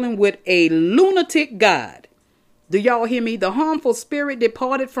be dealing with a lunatic God. Do y'all hear me? The harmful spirit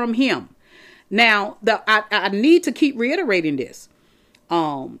departed from him. Now, I need to keep reiterating this.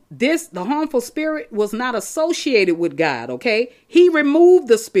 The harmful spirit was not associated with God, okay? He removed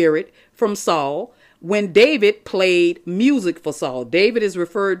the spirit from Saul when David played music for Saul. David is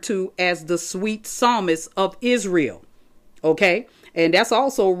referred to as the sweet psalmist of Israel, okay? And that's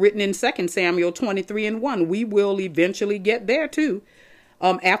also written in 2 Samuel 23:1. We will eventually get there too.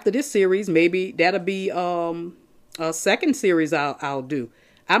 After this series, maybe that'll be a second series I'll do.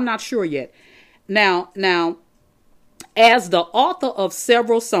 I'm not sure yet. Now, as the author of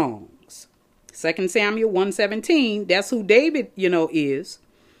several songs, 2 Samuel 1:17, that's who David, is.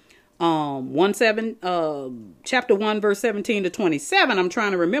 chapter 1 verse 17 to 27. I'm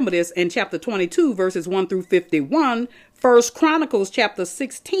trying to remember this. And chapter 22 verses 1 through 51. First Chronicles chapter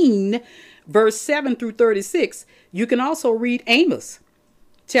 16 verse 7 through 36. You can also read Amos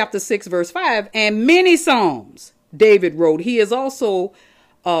chapter 6 verse 5, and many psalms David wrote. He is also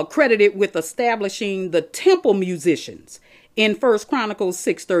credited with establishing the temple musicians in First Chronicles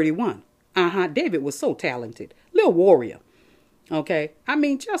 6:31. David was so talented, little warrior. Okay, I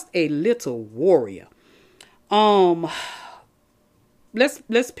mean, just a little warrior. Let's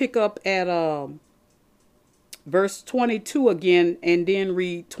pick up at verse 22 again, and then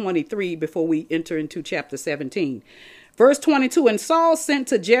read 23 before we enter into chapter 17. Verse 22, and Saul sent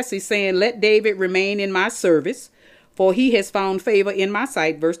to Jesse, saying, let David remain in my service, for he has found favor in my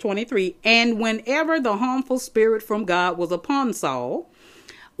sight. Verse 23, and whenever the harmful spirit from God was upon Saul,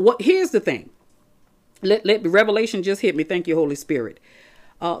 here's the thing. Let the revelation just hit me. Thank you, Holy Spirit.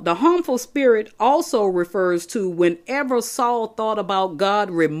 The harmful spirit also refers to whenever Saul thought about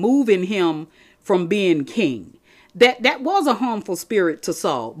God removing him from being king. That was a harmful spirit to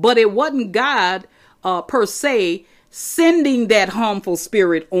Saul, but it wasn't God per se sending that harmful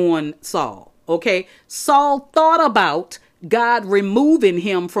spirit on Saul. Okay, Saul thought about God removing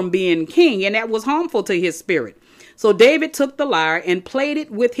him from being king, and that was harmful to his spirit. So David took the lyre and played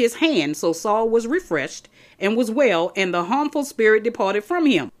it with his hand. So Saul was refreshed and was well, and the harmful spirit departed from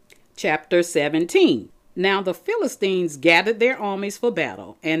him. Chapter 17. Now the Philistines gathered their armies for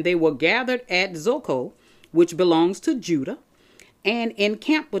battle, and they were gathered at Zoko, which belongs to Judah, and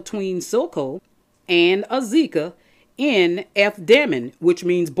encamped between Zoko and Azekah in Ephdamim, which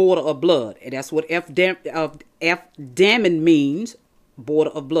means border of blood. And that's what Ephdamim means, border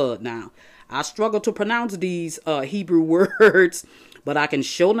of blood. Now, I struggle to pronounce these Hebrew words, but I can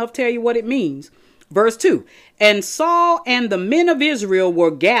sure enough tell you what it means. Verse 2, and Saul and the men of Israel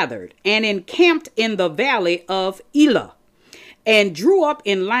were gathered and encamped in the valley of Elah, and drew up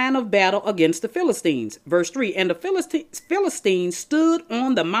in line of battle against the Philistines. Verse 3, and the Philistines stood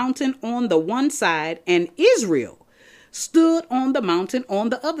on the mountain on the one side, and Israel stood on the mountain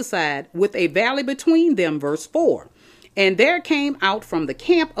on the other side, with a valley between them. Verse 4, and there came out from the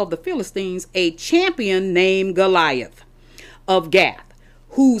camp of the Philistines a champion named Goliath of Gath,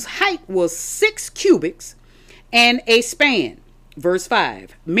 whose height was 6 cubits and a span. Verse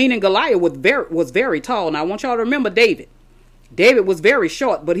 5, meaning Goliath was very tall. Now I want y'all to remember David. David was very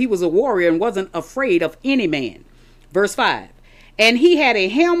short, but he was a warrior and wasn't afraid of any man. Verse 5, and he had a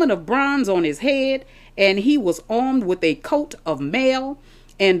helmet of bronze on his head, and he was armed with a coat of mail,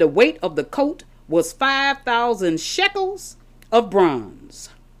 and the weight of the coat was 5,000 shekels of bronze.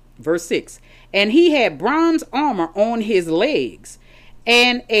 Verse 6, and he had bronze armor on his legs,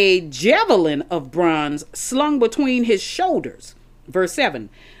 and a javelin of bronze slung between his shoulders. Verse 7,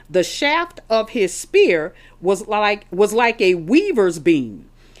 the shaft of his spear was like a weaver's beam,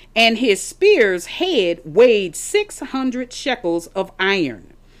 and his spear's head weighed 600 shekels of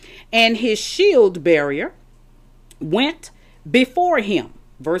iron. And his shield bearer went before him.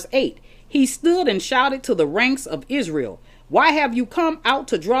 Verse 8, he stood and shouted to the ranks of Israel, why have you come out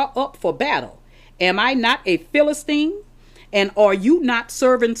to draw up for battle? Am I not a Philistine? And are you not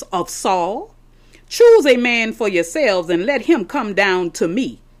servants of Saul? Choose a man for yourselves and let him come down to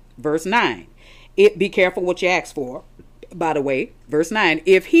me. Verse 9, be careful what you ask for, by the way. Verse 9,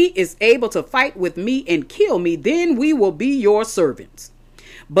 if he is able to fight with me and kill me, then we will be your servants.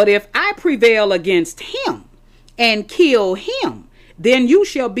 But if I prevail against him and kill him, then you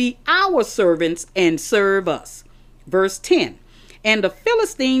shall be our servants and serve us. Verse 10, and the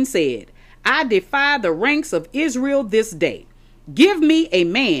Philistine said, I defy the ranks of Israel this day. Give me a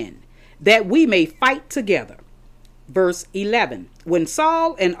man that we may fight together. Verse 11, when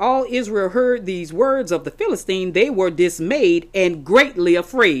Saul and all Israel heard these words of the Philistine, they were dismayed and greatly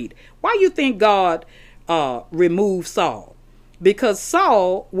afraid. Why you think God removed Saul? Because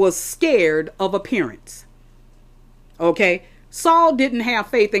Saul was scared of appearance. Okay, Saul didn't have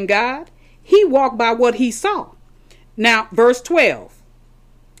faith in God. He walked by what he saw. Now, verse 12.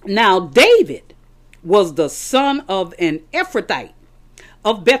 Now, David was the son of an Ephrathite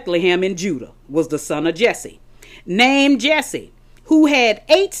of Bethlehem in Judah, was the son of Jesse, named Jesse, who had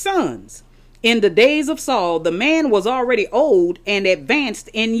 8 sons. In the days of Saul, the man was already old and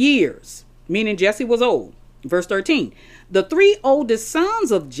advanced in years, meaning Jesse was old. Verse 13, the 3 oldest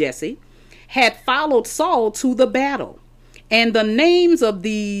sons of Jesse had followed Saul to the battle. And the names of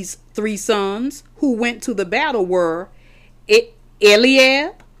these 3 sons who went to the battle were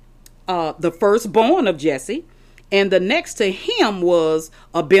Eliab, the firstborn of Jesse, and the next to him was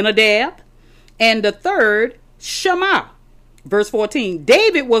Abinadab, and the third Shammah, Verse 14,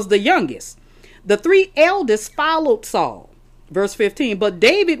 David was the youngest. The three eldest followed Saul. Verse 15, but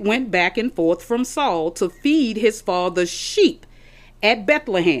David went back and forth from Saul to feed his father's sheep at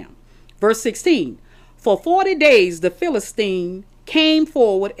Bethlehem. Verse 16, for 40 days the Philistine came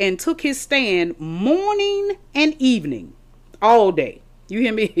forward and took his stand morning and evening, all day. You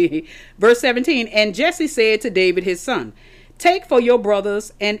hear me? Verse 17, and Jesse said to David his son, take for your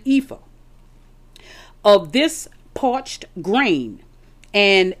brothers an ephah of this parched grain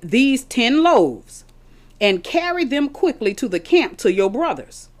and these 10 loaves, and carry them quickly to the camp to your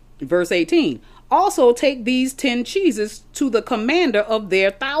brothers. Verse 18, also take these 10 cheeses to the commander of their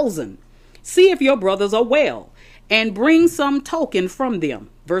 1,000. See if your brothers are well, and bring some token from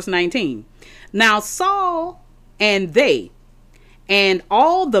them. Verse 19, now Saul and they and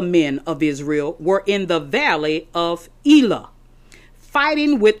all the men of Israel were in the valley of Elah,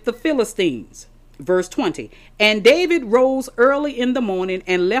 fighting with the Philistines. Verse 20, and David rose early in the morning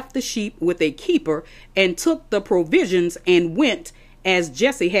and left the sheep with a keeper and took the provisions and went as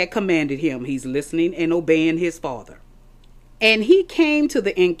Jesse had commanded him. He's listening and obeying his father. And he came to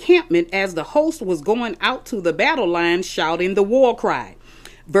the encampment as the host was going out to the battle line, shouting the war cry.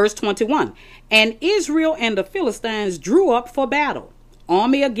 Verse 21, and Israel and the Philistines drew up for battle,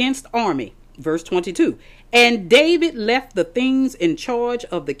 army against army. Verse 22, and David left the things in charge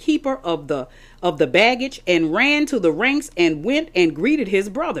of the keeper of the baggage and ran to the ranks and went and greeted his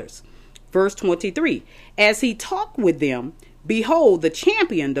brothers. Verse 23, as he talked with them, behold, the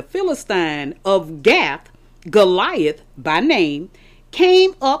champion, the Philistine of Gath, Goliath by name,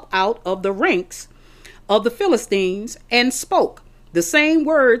 came up out of the ranks of the Philistines and spoke the same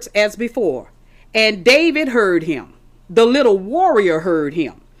words as before. And David heard him. The little warrior heard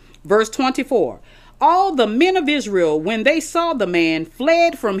him. Verse 24, all the men of Israel, when they saw the man,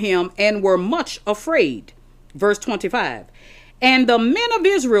 fled from him and were much afraid. Verse 25, and the men of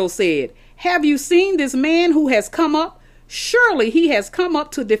Israel said, have you seen this man who has come up? Surely he has come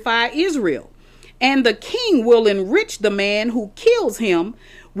up to defy Israel. And the king will enrich the man who kills him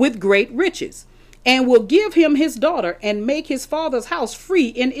with great riches, and will give him his daughter and make his father's house free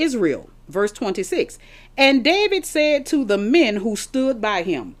in Israel. Verse 26, and David said to the men who stood by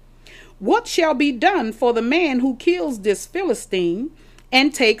him, what shall be done for the man who kills this Philistine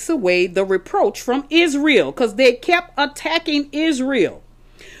and takes away the reproach from Israel? Because they kept attacking Israel.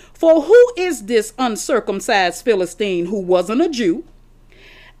 For who is this uncircumcised Philistine who wasn't a Jew,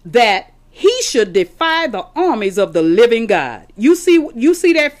 that he should defy the armies of the living God? You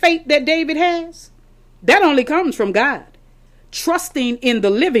see that faith that David has? That only comes from God. Trusting in the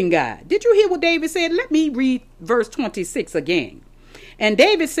living God. Did you hear what David said? Let me read verse 26 again. And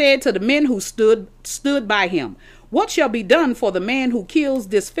David said to the men who stood by him, what shall be done for the man who kills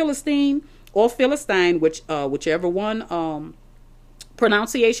this Philistine or Philistine, whichever one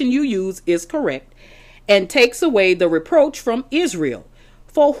pronunciation you use is correct, and takes away the reproach from Israel?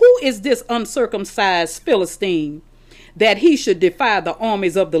 For who is this uncircumcised Philistine that he should defy the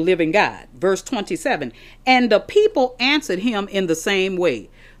armies of the living God? Verse 27, and the people answered him in the same way,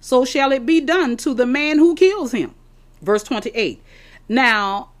 so shall it be done to the man who kills him. Verse 28,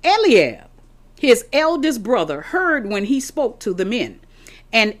 now Eliab, his eldest brother, heard when he spoke to the men,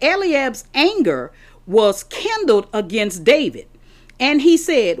 and Eliab's anger was kindled against David. And he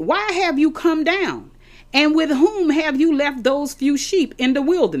said, why have you come down? And with whom have you left those few sheep in the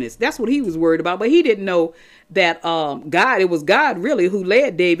wilderness? That's what he was worried about. But he didn't know that it was God really who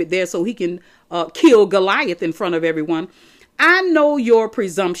led David there so he can kill Goliath in front of everyone. I know your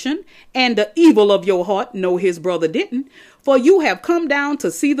presumption and the evil of your heart. No, his brother didn't. For you have come down to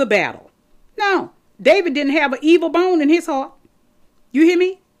see the battle. No, David didn't have an evil bone in his heart. You hear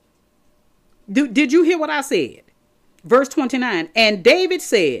me? Did you hear what I said? Verse 29, and David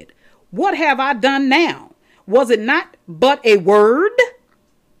said, what have I done now? Was it not but a word?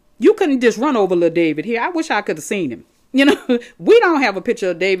 You couldn't just run over little David here. I wish I could have seen him. You know, we don't have a picture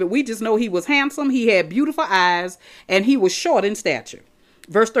of David. We just know he was handsome. He had beautiful eyes and he was short in stature.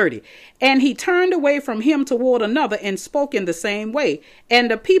 Verse 30, and he turned away from him toward another and spoke in the same way. And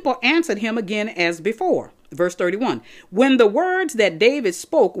the people answered him again as before. Verse 31, when the words that David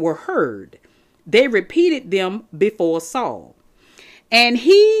spoke were heard, they repeated them before Saul. And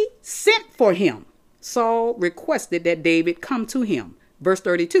he sent for him. Saul requested that David come to him. Verse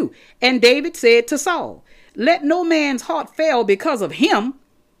 32, and David said to Saul, let no man's heart fail because of him.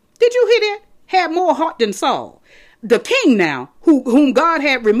 Did you hear that? Had more heart than Saul. The king now, whom God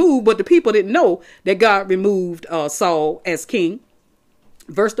had removed, but the people didn't know that God removed Saul as king.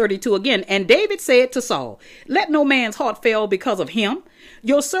 Verse 32 again, and David said to Saul, let no man's heart fail because of him.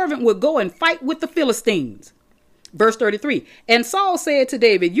 Your servant will go and fight with the Philistines. Verse 33. And Saul said to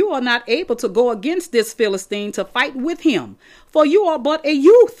David, you are not able to go against this Philistine to fight with him, for you are but a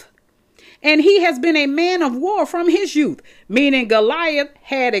youth. And he has been a man of war from his youth, meaning Goliath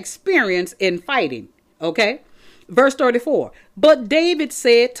had experience in fighting. Okay. Verse 34. But David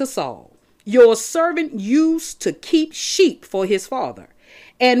said to Saul, your servant used to keep sheep for his father.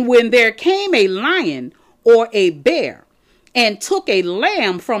 And when there came a lion or a bear and took a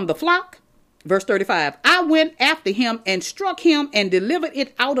lamb from the flock, verse 35, I went after him and struck him and delivered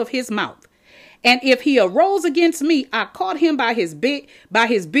it out of his mouth. And if he arose against me, I caught him by his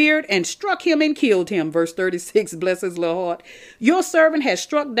beard and struck him and killed him. Verse 36, bless his little heart. Your servant has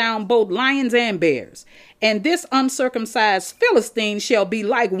struck down both lions and bears, and this uncircumcised Philistine shall be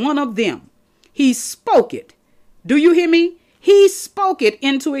like one of them. He spoke it. Do you hear me? He spoke it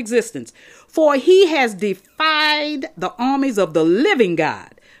into existence. For he has defied the armies of the living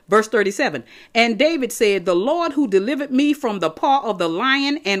God. Verse 37. And David said, the Lord who delivered me from the paw of the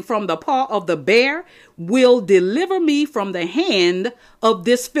lion and from the paw of the bear will deliver me from the hand of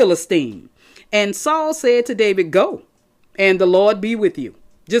this Philistine. And Saul said to David, go, and the Lord be with you.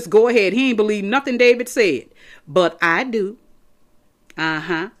 Just go ahead. He ain't believe nothing David said, but I do.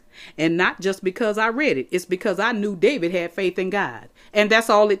 And not just because I read it. It's because I knew David had faith in God. And that's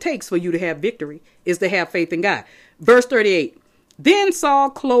all it takes for you to have victory, is to have faith in God. Verse 38. Then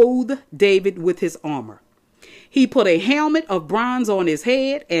Saul clothed David with his armor. He put a helmet of bronze on his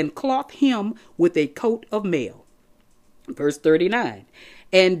head and clothed him with a coat of mail. Verse 39.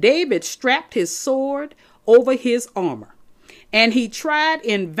 And David strapped his sword over his armor. And he tried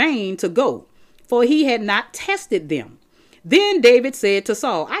in vain to go, for he had not tested them. Then David said to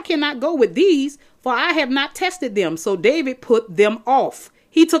Saul, I cannot go with these, for I have not tested them. So David put them off.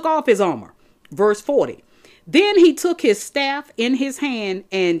 He took off his armor. Verse 40. Then he took his staff in his hand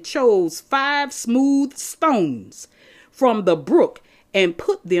and chose 5 smooth stones from the brook and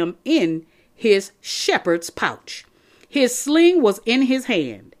put them in his shepherd's pouch. His sling was in his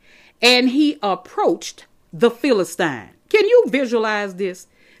hand, and he approached the Philistine. Can you visualize this?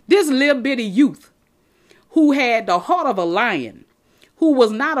 This little bitty youth who had the heart of a lion, who was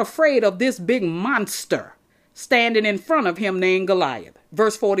not afraid of this big monster standing in front of him named Goliath.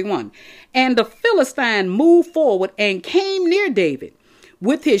 Verse 41. And the Philistine moved forward and came near David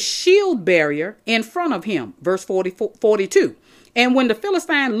with his shield barrier in front of him. Verse 42. And when the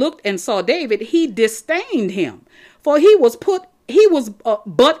Philistine looked and saw David, he disdained him, for he was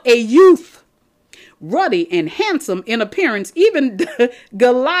but a youth, ruddy and handsome in appearance. Even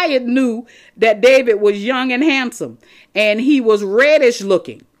Goliath knew that David was young and handsome, and he was reddish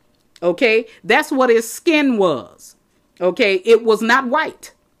looking. Okay, that's what his skin was. Okay, it was not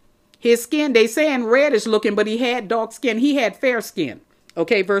white. His skin, they saying reddish looking, but he had dark skin. He had fair skin.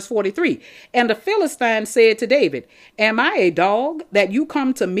 Okay, verse 43. And the Philistine said to David, am I a dog that you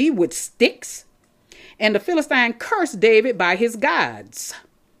come to me with sticks? And the Philistine cursed David by his gods.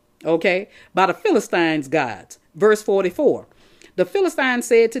 Okay, by the Philistines' gods. Verse 44. The Philistine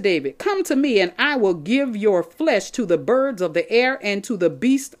said to David, come to me and I will give your flesh to the birds of the air and to the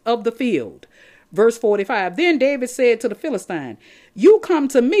beasts of the field. Verse 45. Then David said to the Philistine, you come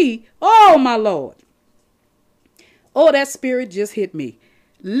to me, oh my Lord. Oh, that spirit just hit me.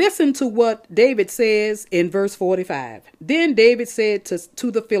 Listen to what David says in verse 45. Then David said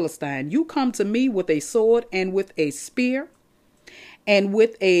to the Philistine, you come to me with a sword and with a spear and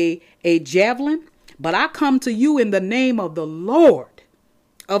with a javelin, but I come to you in the name of the Lord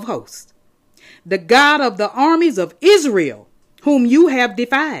of hosts, the God of the armies of Israel, whom you have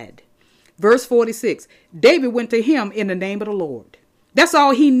defied. Verse 46, David went to him in the name of the Lord. That's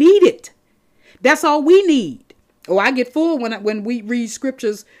all he needed. That's all we need. Oh, I get full when we read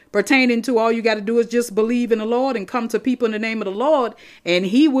scriptures pertaining to all you got to do is just believe in the Lord and come to people in the name of the Lord, and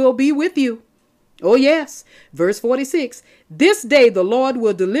he will be with you. Oh, yes. Verse 46, this day the Lord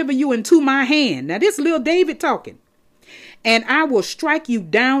will deliver you into my hand. Now, this little David talking. And I will strike you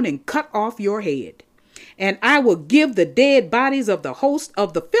down and cut off your head. And I will give the dead bodies of the host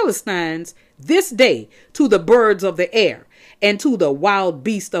of the Philistines this day to the birds of the air and to the wild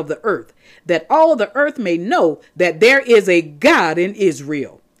beasts of the earth, that all the earth may know that there is a God in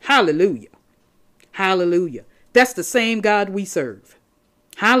Israel. Hallelujah. Hallelujah. That's the same God we serve.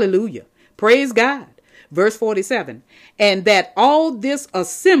 Hallelujah. Praise God. Verse 47. And that all this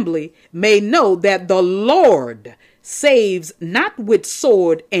assembly may know that the Lord saves not with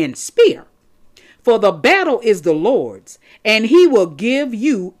sword and spear, for the battle is the Lord's, and he will give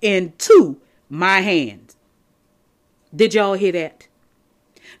you into my hand. Did y'all hear that?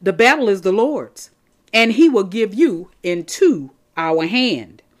 The battle is the Lord's, and he will give you into our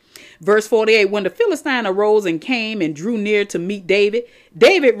hand. Verse 48, when the Philistine arose and came and drew near to meet David,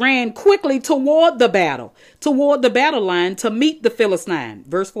 David ran quickly toward the battle line to meet the Philistine.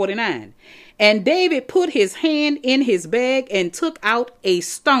 Verse 49, and David put his hand in his bag and took out a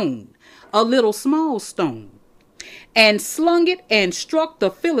stone, a little small stone, and slung it and struck the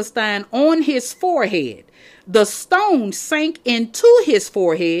Philistine on his forehead. The stone sank into his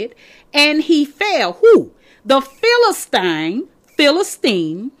forehead and he fell. Who? The Philistine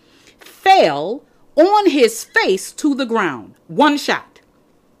fell on his face to the ground. One shot.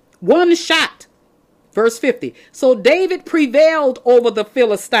 Verse 50. So David prevailed over the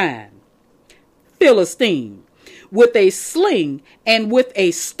Philistine with a sling and with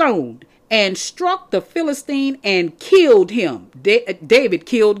a stone, and struck the Philistine and killed him. David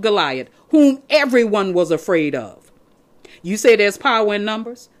killed Goliath, whom everyone was afraid of. You say there's power in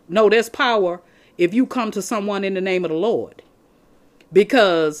numbers? No, there's power if you come to someone in the name of the Lord.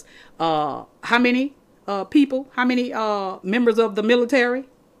 Because how many members of the military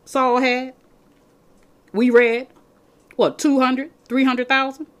Saul had? We read, 200,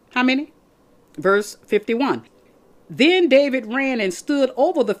 300,000? How many? Verse 51. Then David ran and stood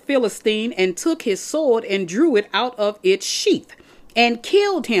over the Philistine and took his sword and drew it out of its sheath and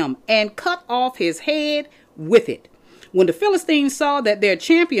killed him and cut off his head with it. When the Philistines saw that their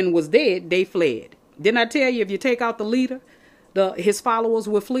champion was dead, they fled. Didn't I tell you if you take out the leader, his followers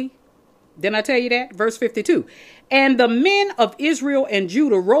will flee? Didn't I tell you that? Verse 52. And the men of Israel and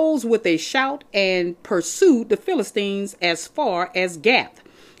Judah rose with a shout and pursued the Philistines as far as Gath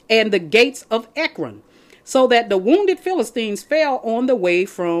and the gates of Ekron, so that the wounded Philistines fell on the way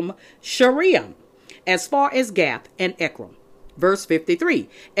from Shaaraim as far as Gath and Ekron. Verse 53.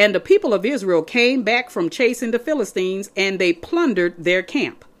 And the people of Israel came back from chasing the Philistines, and they plundered their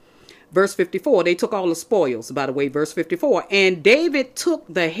camp. Verse 54. They took all the spoils, by the way. Verse 54. And David took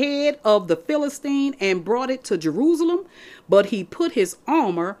the head of the Philistine and brought it to Jerusalem, but he put his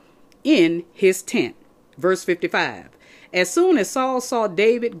armor in his tent. Verse 55. As soon as Saul saw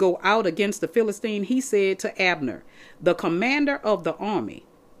David go out against the Philistine, he said to Abner, the commander of the army,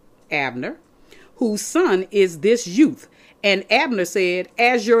 Abner, whose son is this youth? And Abner said,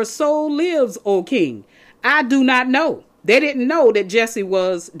 as your soul lives, O king, I do not know. They didn't know that Jesse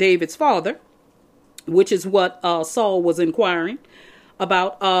was David's father, which is what Saul was inquiring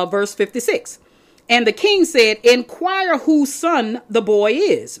about. Verse 56. And the king said, inquire whose son the boy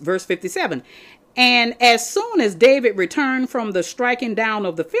is. Verse 57. And as soon as David returned from the striking down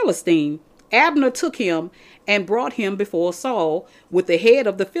of the Philistine, Abner took him and brought him before Saul with the head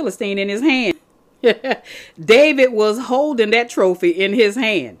of the Philistine in his hand. David was holding that trophy in his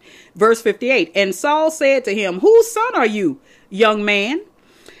hand. Verse 58. And Saul said to him, whose son are you, young man?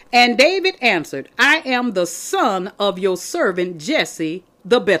 And David answered, I am the son of your servant Jesse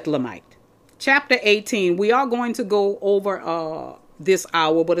the Bethlehemite. Chapter 18. We are going to go over this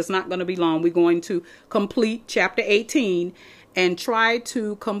hour, but it's not going to be long. We're going to complete chapter 18 and try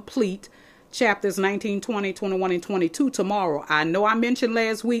to complete chapters 19, 20, 21, and 22 tomorrow. I know I mentioned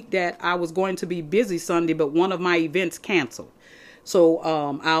last week that I was going to be busy Sunday, but one of my events canceled. So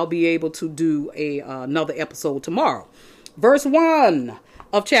I'll be able to do another episode tomorrow. Verse 1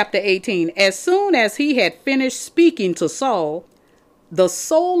 of chapter 18. As soon as he had finished speaking to Saul, the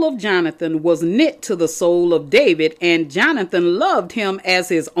soul of Jonathan was knit to the soul of David, and Jonathan loved him as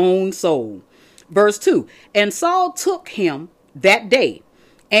his own soul. Verse 2. And Saul took him that day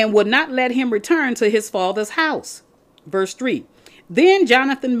and would not let him return to his father's house. Verse 3. Then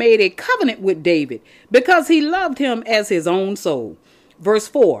Jonathan made a covenant with David because he loved him as his own soul. Verse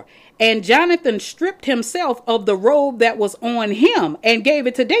 4. And Jonathan stripped himself of the robe that was on him and gave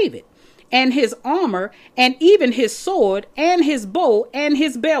it to David, and his armor, and even his sword, and his bow, and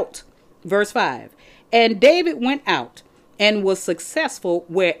his belt. Verse 5. And David went out and was successful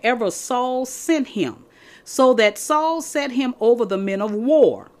wherever Saul sent him, so that Saul set him over the men of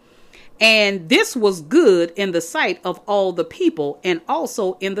war. And this was good in the sight of all the people, and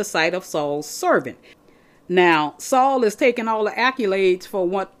also in the sight of Saul's servant. Now, Saul is taking all the accolades for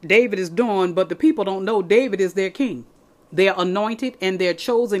what David is doing, but the people don't know David is their king. They're anointed and they're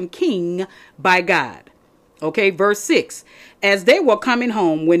chosen king by God. Okay, verse 6. As they were coming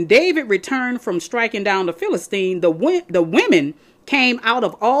home, when David returned from striking down the Philistine, the women came out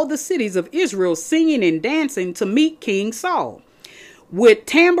of all the cities of Israel singing and dancing to meet King Saul, with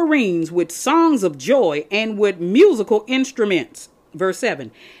tambourines, with songs of joy, and with musical instruments. Verse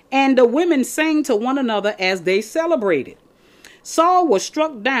 7. And the women sang to one another as they celebrated. Saul was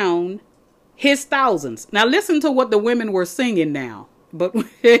struck down his thousands. Now listen to what the women were singing now. But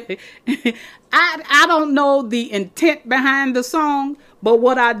I don't know the intent behind the song, but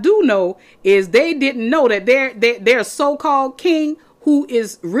what I do know is they didn't know that their so-called king, who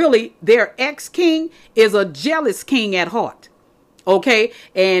is really their ex-king, is a jealous king at heart. Okay,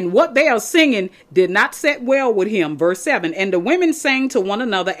 and what they are singing did not set well with him. Verse 7, and the women sang to one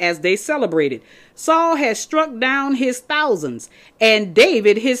another as they celebrated. Saul has struck down his thousands, and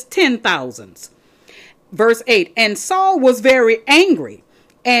David his 10,000s. Verse 8, and Saul was very angry,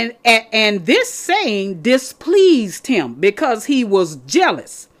 and this saying displeased him because he was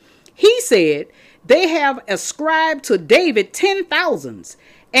jealous. He said, they have ascribed to David 10,000s,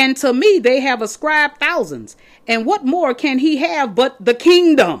 and to me they have ascribed thousands. And what more can he have but the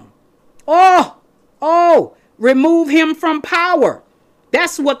kingdom? Oh, remove him from power.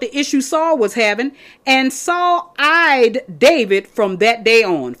 That's what the issue Saul was having. And Saul eyed David from that day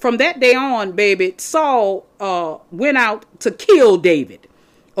on. From that day on, baby, Saul went out to kill David.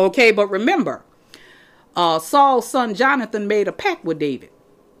 Okay, but remember, Saul's son Jonathan made a pact with David.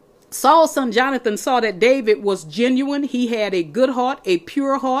 Saul's son Jonathan saw that David was genuine. He had a good heart, a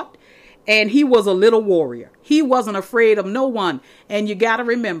pure heart, and he was a little warrior. He wasn't afraid of no one. And you got to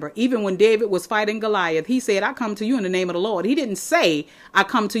remember, even when David was fighting Goliath, he said, I come to you in the name of the Lord. He didn't say, I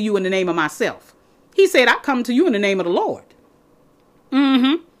come to you in the name of myself. He said, I come to you in the name of the Lord.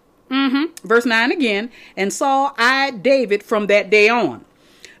 Verse 9 again, and Saul eyed David from that day on.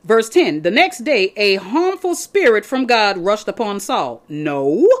 Verse 10, the next day, a harmful spirit from God rushed upon Saul.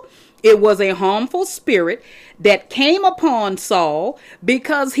 No, it was a harmful spirit that came upon Saul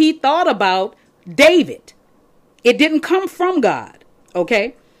because he thought about David. It didn't come from God.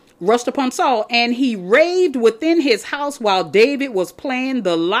 Okay. Rushed upon Saul, and he raved within his house while David was playing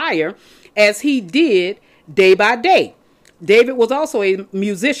the lyre as he did day by day. David was also a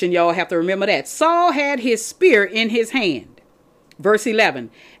musician. Y'all have to remember that. Saul had his spear in his hand. Verse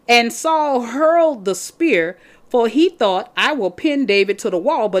 11, and Saul hurled the spear, for he thought, I will pin David to the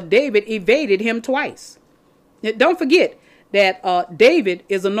wall, but David evaded him twice. Don't forget that David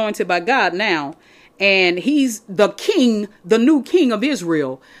is anointed by God now, and he's the king, the new king of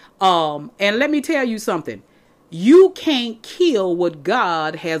Israel. And let me tell you something. You can't kill what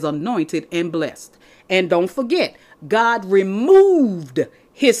God has anointed and blessed. And don't forget, God removed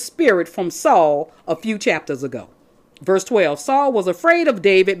his spirit from Saul a few chapters ago. Verse 12, Saul was afraid of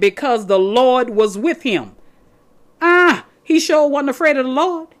David because the Lord was with him. He sure wasn't afraid of the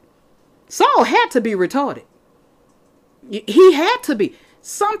Lord. Saul had to be retarded. He had to be.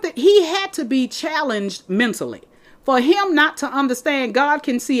 He had to be challenged mentally for him not to understand God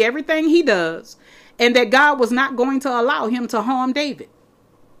can see everything he does and that God was not going to allow him to harm David.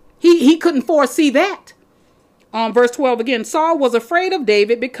 He couldn't foresee that. Verse 12 again, Saul was afraid of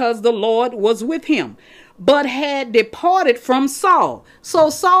David because the Lord was with him, but had departed from Saul. So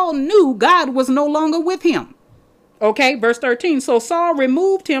Saul knew God was no longer with him. Okay, verse 13. So Saul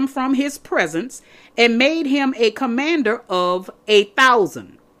removed him from his presence and made him a commander of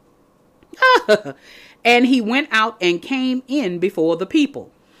 1,000. And he went out and came in before the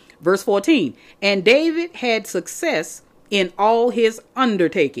people. Verse 14. And David had success in all his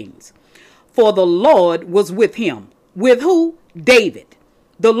undertakings, for the Lord was with him. With who? David.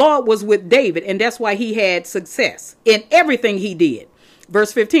 The Lord was with David, and that's why he had success in everything he did.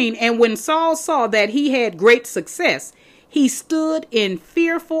 Verse 15, and when Saul saw that he had great success, he stood in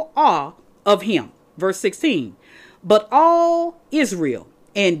fearful awe of him. Verse 16, but all Israel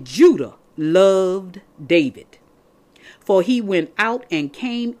and Judah loved David, for he went out and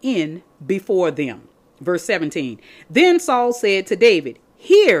came in before them. Verse 17, then Saul said to David,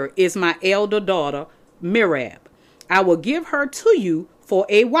 here is my elder daughter, Merab. I will give her to you for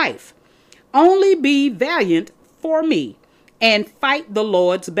a wife. Only be valiant for me and fight the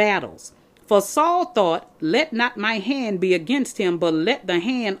Lord's battles. For Saul thought, let not my hand be against him, but let the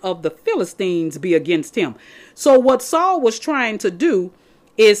hand of the Philistines be against him. So what Saul was trying to do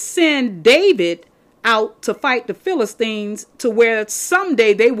is send David out to fight the Philistines to where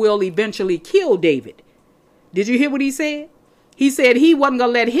someday they will eventually kill David. Did you hear what he said? He said he wasn't going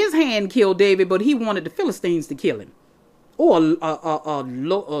to let his hand kill David, but he wanted the Philistines to kill him. Or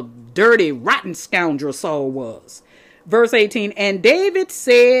a dirty, rotten scoundrel Saul was. Verse 18, and David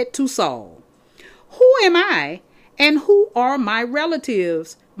said to Saul, who am I and who are my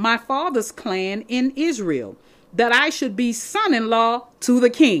relatives, my father's clan in Israel, that I should be son-in-law to the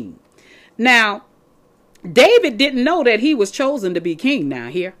king? Now, David didn't know that he was chosen to be king now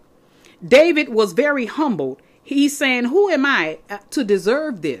here. David was very humbled. He's saying, who am I to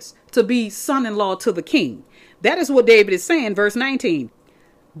deserve this, to be son-in-law to the king? That is what David is saying. Verse 19,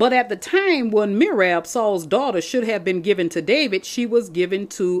 But at the time when Merab, Saul's daughter, should have been given to David, she was given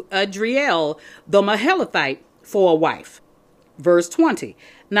to Adriel, the Mahalathite, for a wife. Verse 20.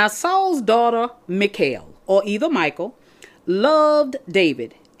 Now Saul's daughter, Michal, or either Michal, loved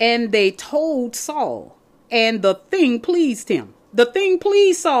David, and they told Saul, and the thing pleased him. The thing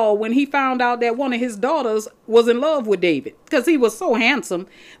pleased Saul when he found out that one of his daughters was in love with David, because he was so handsome,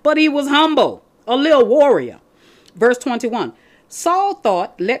 but he was humble, a little warrior. Verse 21. Saul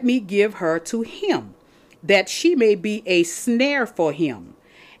thought, let me give her to him, that she may be a snare for him,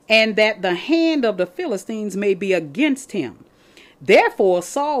 and that the hand of the Philistines may be against him. Therefore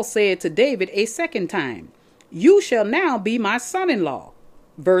Saul said to David a second time, you shall now be my son-in-law.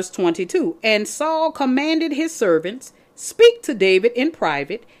 Verse 22. And Saul commanded his servants, speak to David in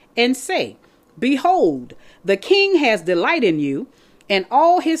private, and say, behold, the king has delight in you, and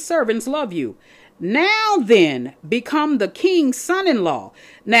all his servants love you. Now then, become the king's son-in-law.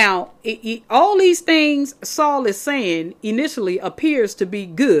 Now, all these things Saul is saying initially appears to be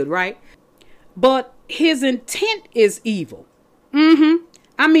good, right? But his intent is evil.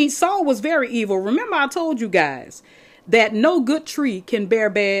 I mean, Saul was very evil. Remember, I told you guys that no good tree can bear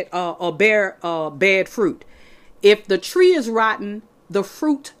bad fruit. If the tree is rotten, the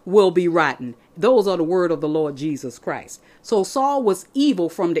fruit will be rotten. Those are the word of the Lord Jesus Christ. So Saul was evil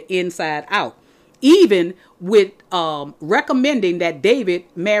from the inside out, even with recommending that David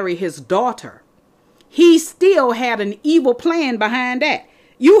marry his daughter. He still had an evil plan behind that.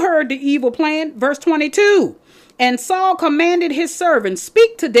 You heard the evil plan, verse 22. And Saul commanded his servants,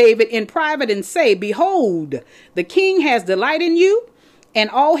 speak to David in private and say, behold, the king has delight in you, and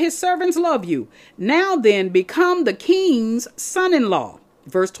all his servants love you. Now then, become the king's son-in-law.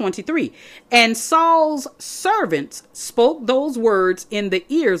 Verse 23. And Saul's servants spoke those words in the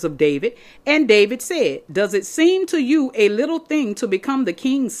ears of David. And David said, does it seem to you a little thing to become the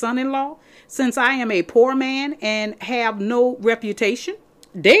king's son-in-law, since I am a poor man and have no reputation?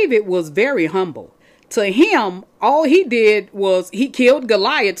 David was very humble. To him, all he did was he killed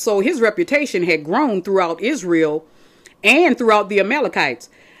Goliath, so his reputation had grown throughout Israel and throughout the Amalekites.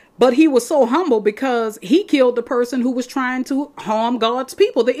 But he was so humble because he killed the person who was trying to harm God's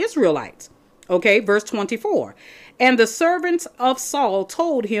people, the Israelites. Okay, verse 24. And the servants of Saul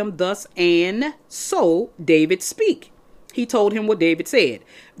told him thus, and so David speak. He told him what David said.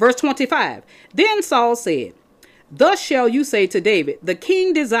 Verse 25. Then Saul said, thus shall you say to David, the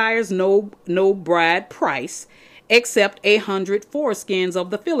king desires no bride price, except 100 foreskins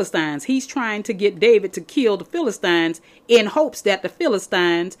of the Philistines. He's trying to get David to kill the Philistines in hopes that the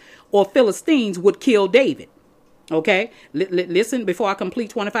Philistines or Philistines would kill David. Okay, listen, before I complete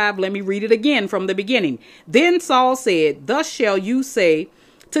 25, let me read it again from the beginning. Then Saul said, thus shall you say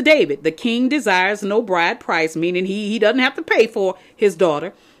to David, the king desires no bride price, meaning he doesn't have to pay for his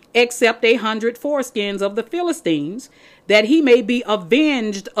daughter, except 100 foreskins of the Philistines, that he may be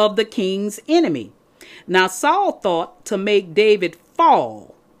avenged of the king's enemy. Now Saul thought to make David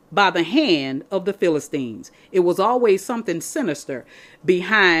fall by the hand of the Philistines. It was always something sinister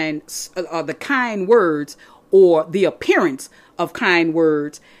behind the kind words or the appearance of kind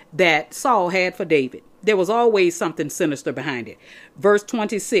words that Saul had for David. There was always something sinister behind it. Verse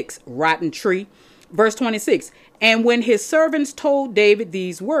 26, rotten tree. Verse 26, and when his servants told David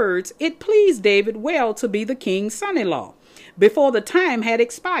these words, it pleased David well to be the king's son-in-law before the time had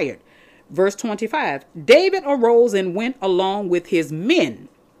expired. Verse 25, David arose and went along with his men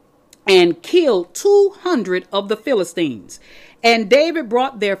and killed 200 of the Philistines. And David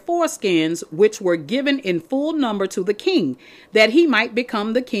brought their foreskins, which were given in full number to the king, that he might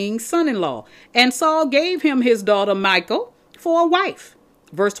become the king's son-in-law. And Saul gave him his daughter Michal for a wife.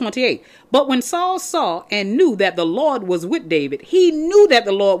 Verse 28, but when Saul saw and knew that the Lord was with David, he knew that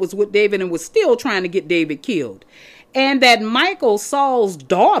the Lord was with David and was still trying to get David killed. And that Michal, Saul's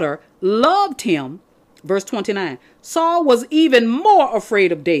daughter, loved him. Verse 29, Saul was even more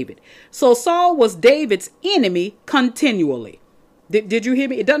afraid of David. So Saul was David's enemy continually. Did you hear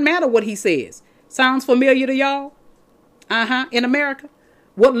me? It doesn't matter what he says. Sounds familiar to y'all? In America?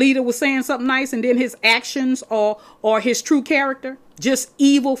 What leader was saying something nice and then his actions or his true character, just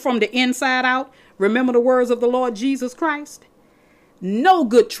evil from the inside out. Remember the words of the Lord Jesus Christ? No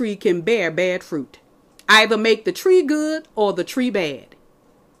good tree can bear bad fruit. Either make the tree good or the tree bad.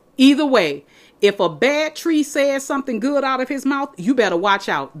 Either way, if a bad tree says something good out of his mouth, you better watch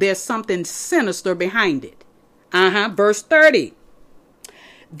out. There's something sinister behind it. Verse 30.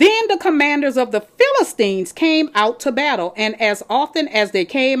 Then the commanders of the Philistines came out to battle, and as often as they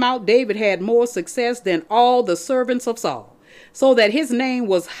came out, David had more success than all the servants of Saul, so that his name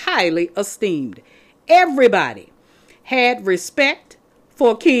was highly esteemed. Everybody had respect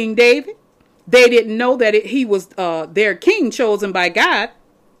for King David. They didn't know that he was their king chosen by God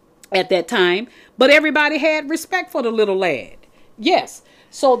at that time, but everybody had respect for the little lad. Yes.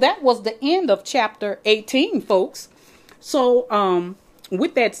 So that was the end of chapter 18, folks. So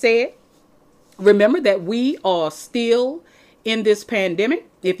with that said, remember that we are still in this pandemic.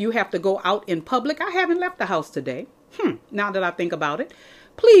 If you have to go out in public, I haven't left the house today. Now that I think about it,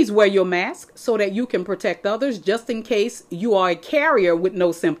 please wear your mask so that you can protect others, just in case you are a carrier with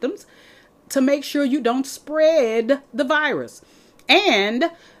no symptoms, to make sure you don't spread the virus.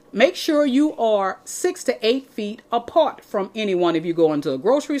 And make sure you are 6 to 8 feet apart from anyone. If you go into a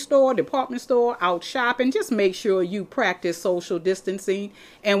grocery store, department store, out shopping, just make sure you practice social distancing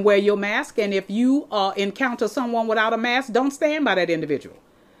and wear your mask. And if you encounter someone without a mask, don't stand by that individual.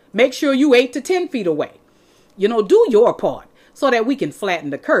 Make sure you 8 to 10 feet away. Do your part so that we can flatten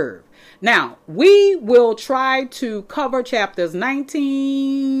the curve. Now, we will try to cover chapters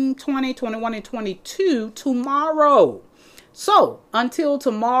 19, 20, 21, and 22 tomorrow. So, until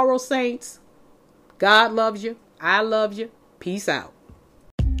tomorrow, saints, God loves you. I love you. Peace out.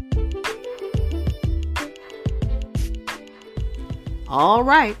 All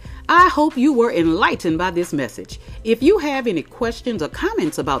right. I hope you were enlightened by this message. If you have any questions or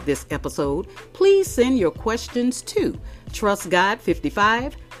comments about this episode, please send your questions to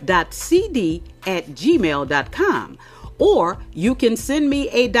trustgod55.cd@gmail.com. Or you can send me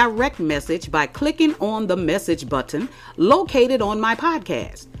a direct message by clicking on the message button located on my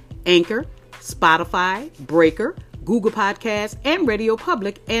podcast, Anchor, Spotify, Breaker, Google Podcasts, and Radio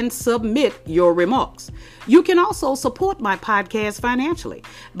Public, and submit your remarks. You can also support my podcast financially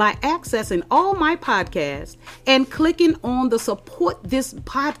by accessing all my podcasts and clicking on the Support This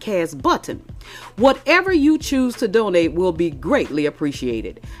Podcast button. Whatever you choose to donate will be greatly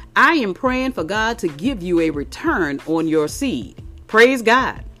appreciated. I am praying for God to give you a return on your seed. Praise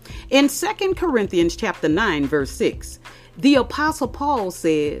God. In 2 Corinthians chapter 9, verse 6, the Apostle Paul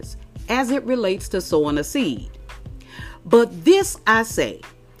says, as it relates to sowing a seed, "But this I say,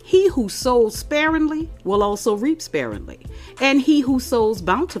 he who sows sparingly will also reap sparingly, and he who sows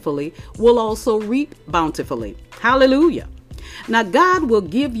bountifully will also reap bountifully." Hallelujah. Now, God will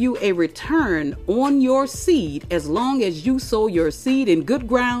give you a return on your seed as long as you sow your seed in good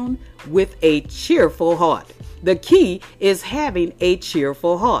ground with a cheerful heart. The key is having a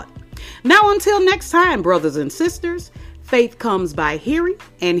cheerful heart. Now, until next time, brothers and sisters, faith comes by hearing,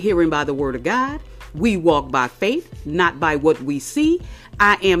 and hearing by the word of God. We walk by faith, not by what we see.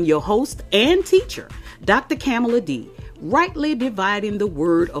 I am your host and teacher, Dr. Kamala D., rightly dividing the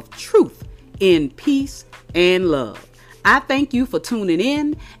word of truth in peace and love. I thank you for tuning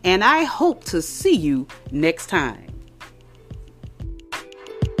in, and I hope to see you next time.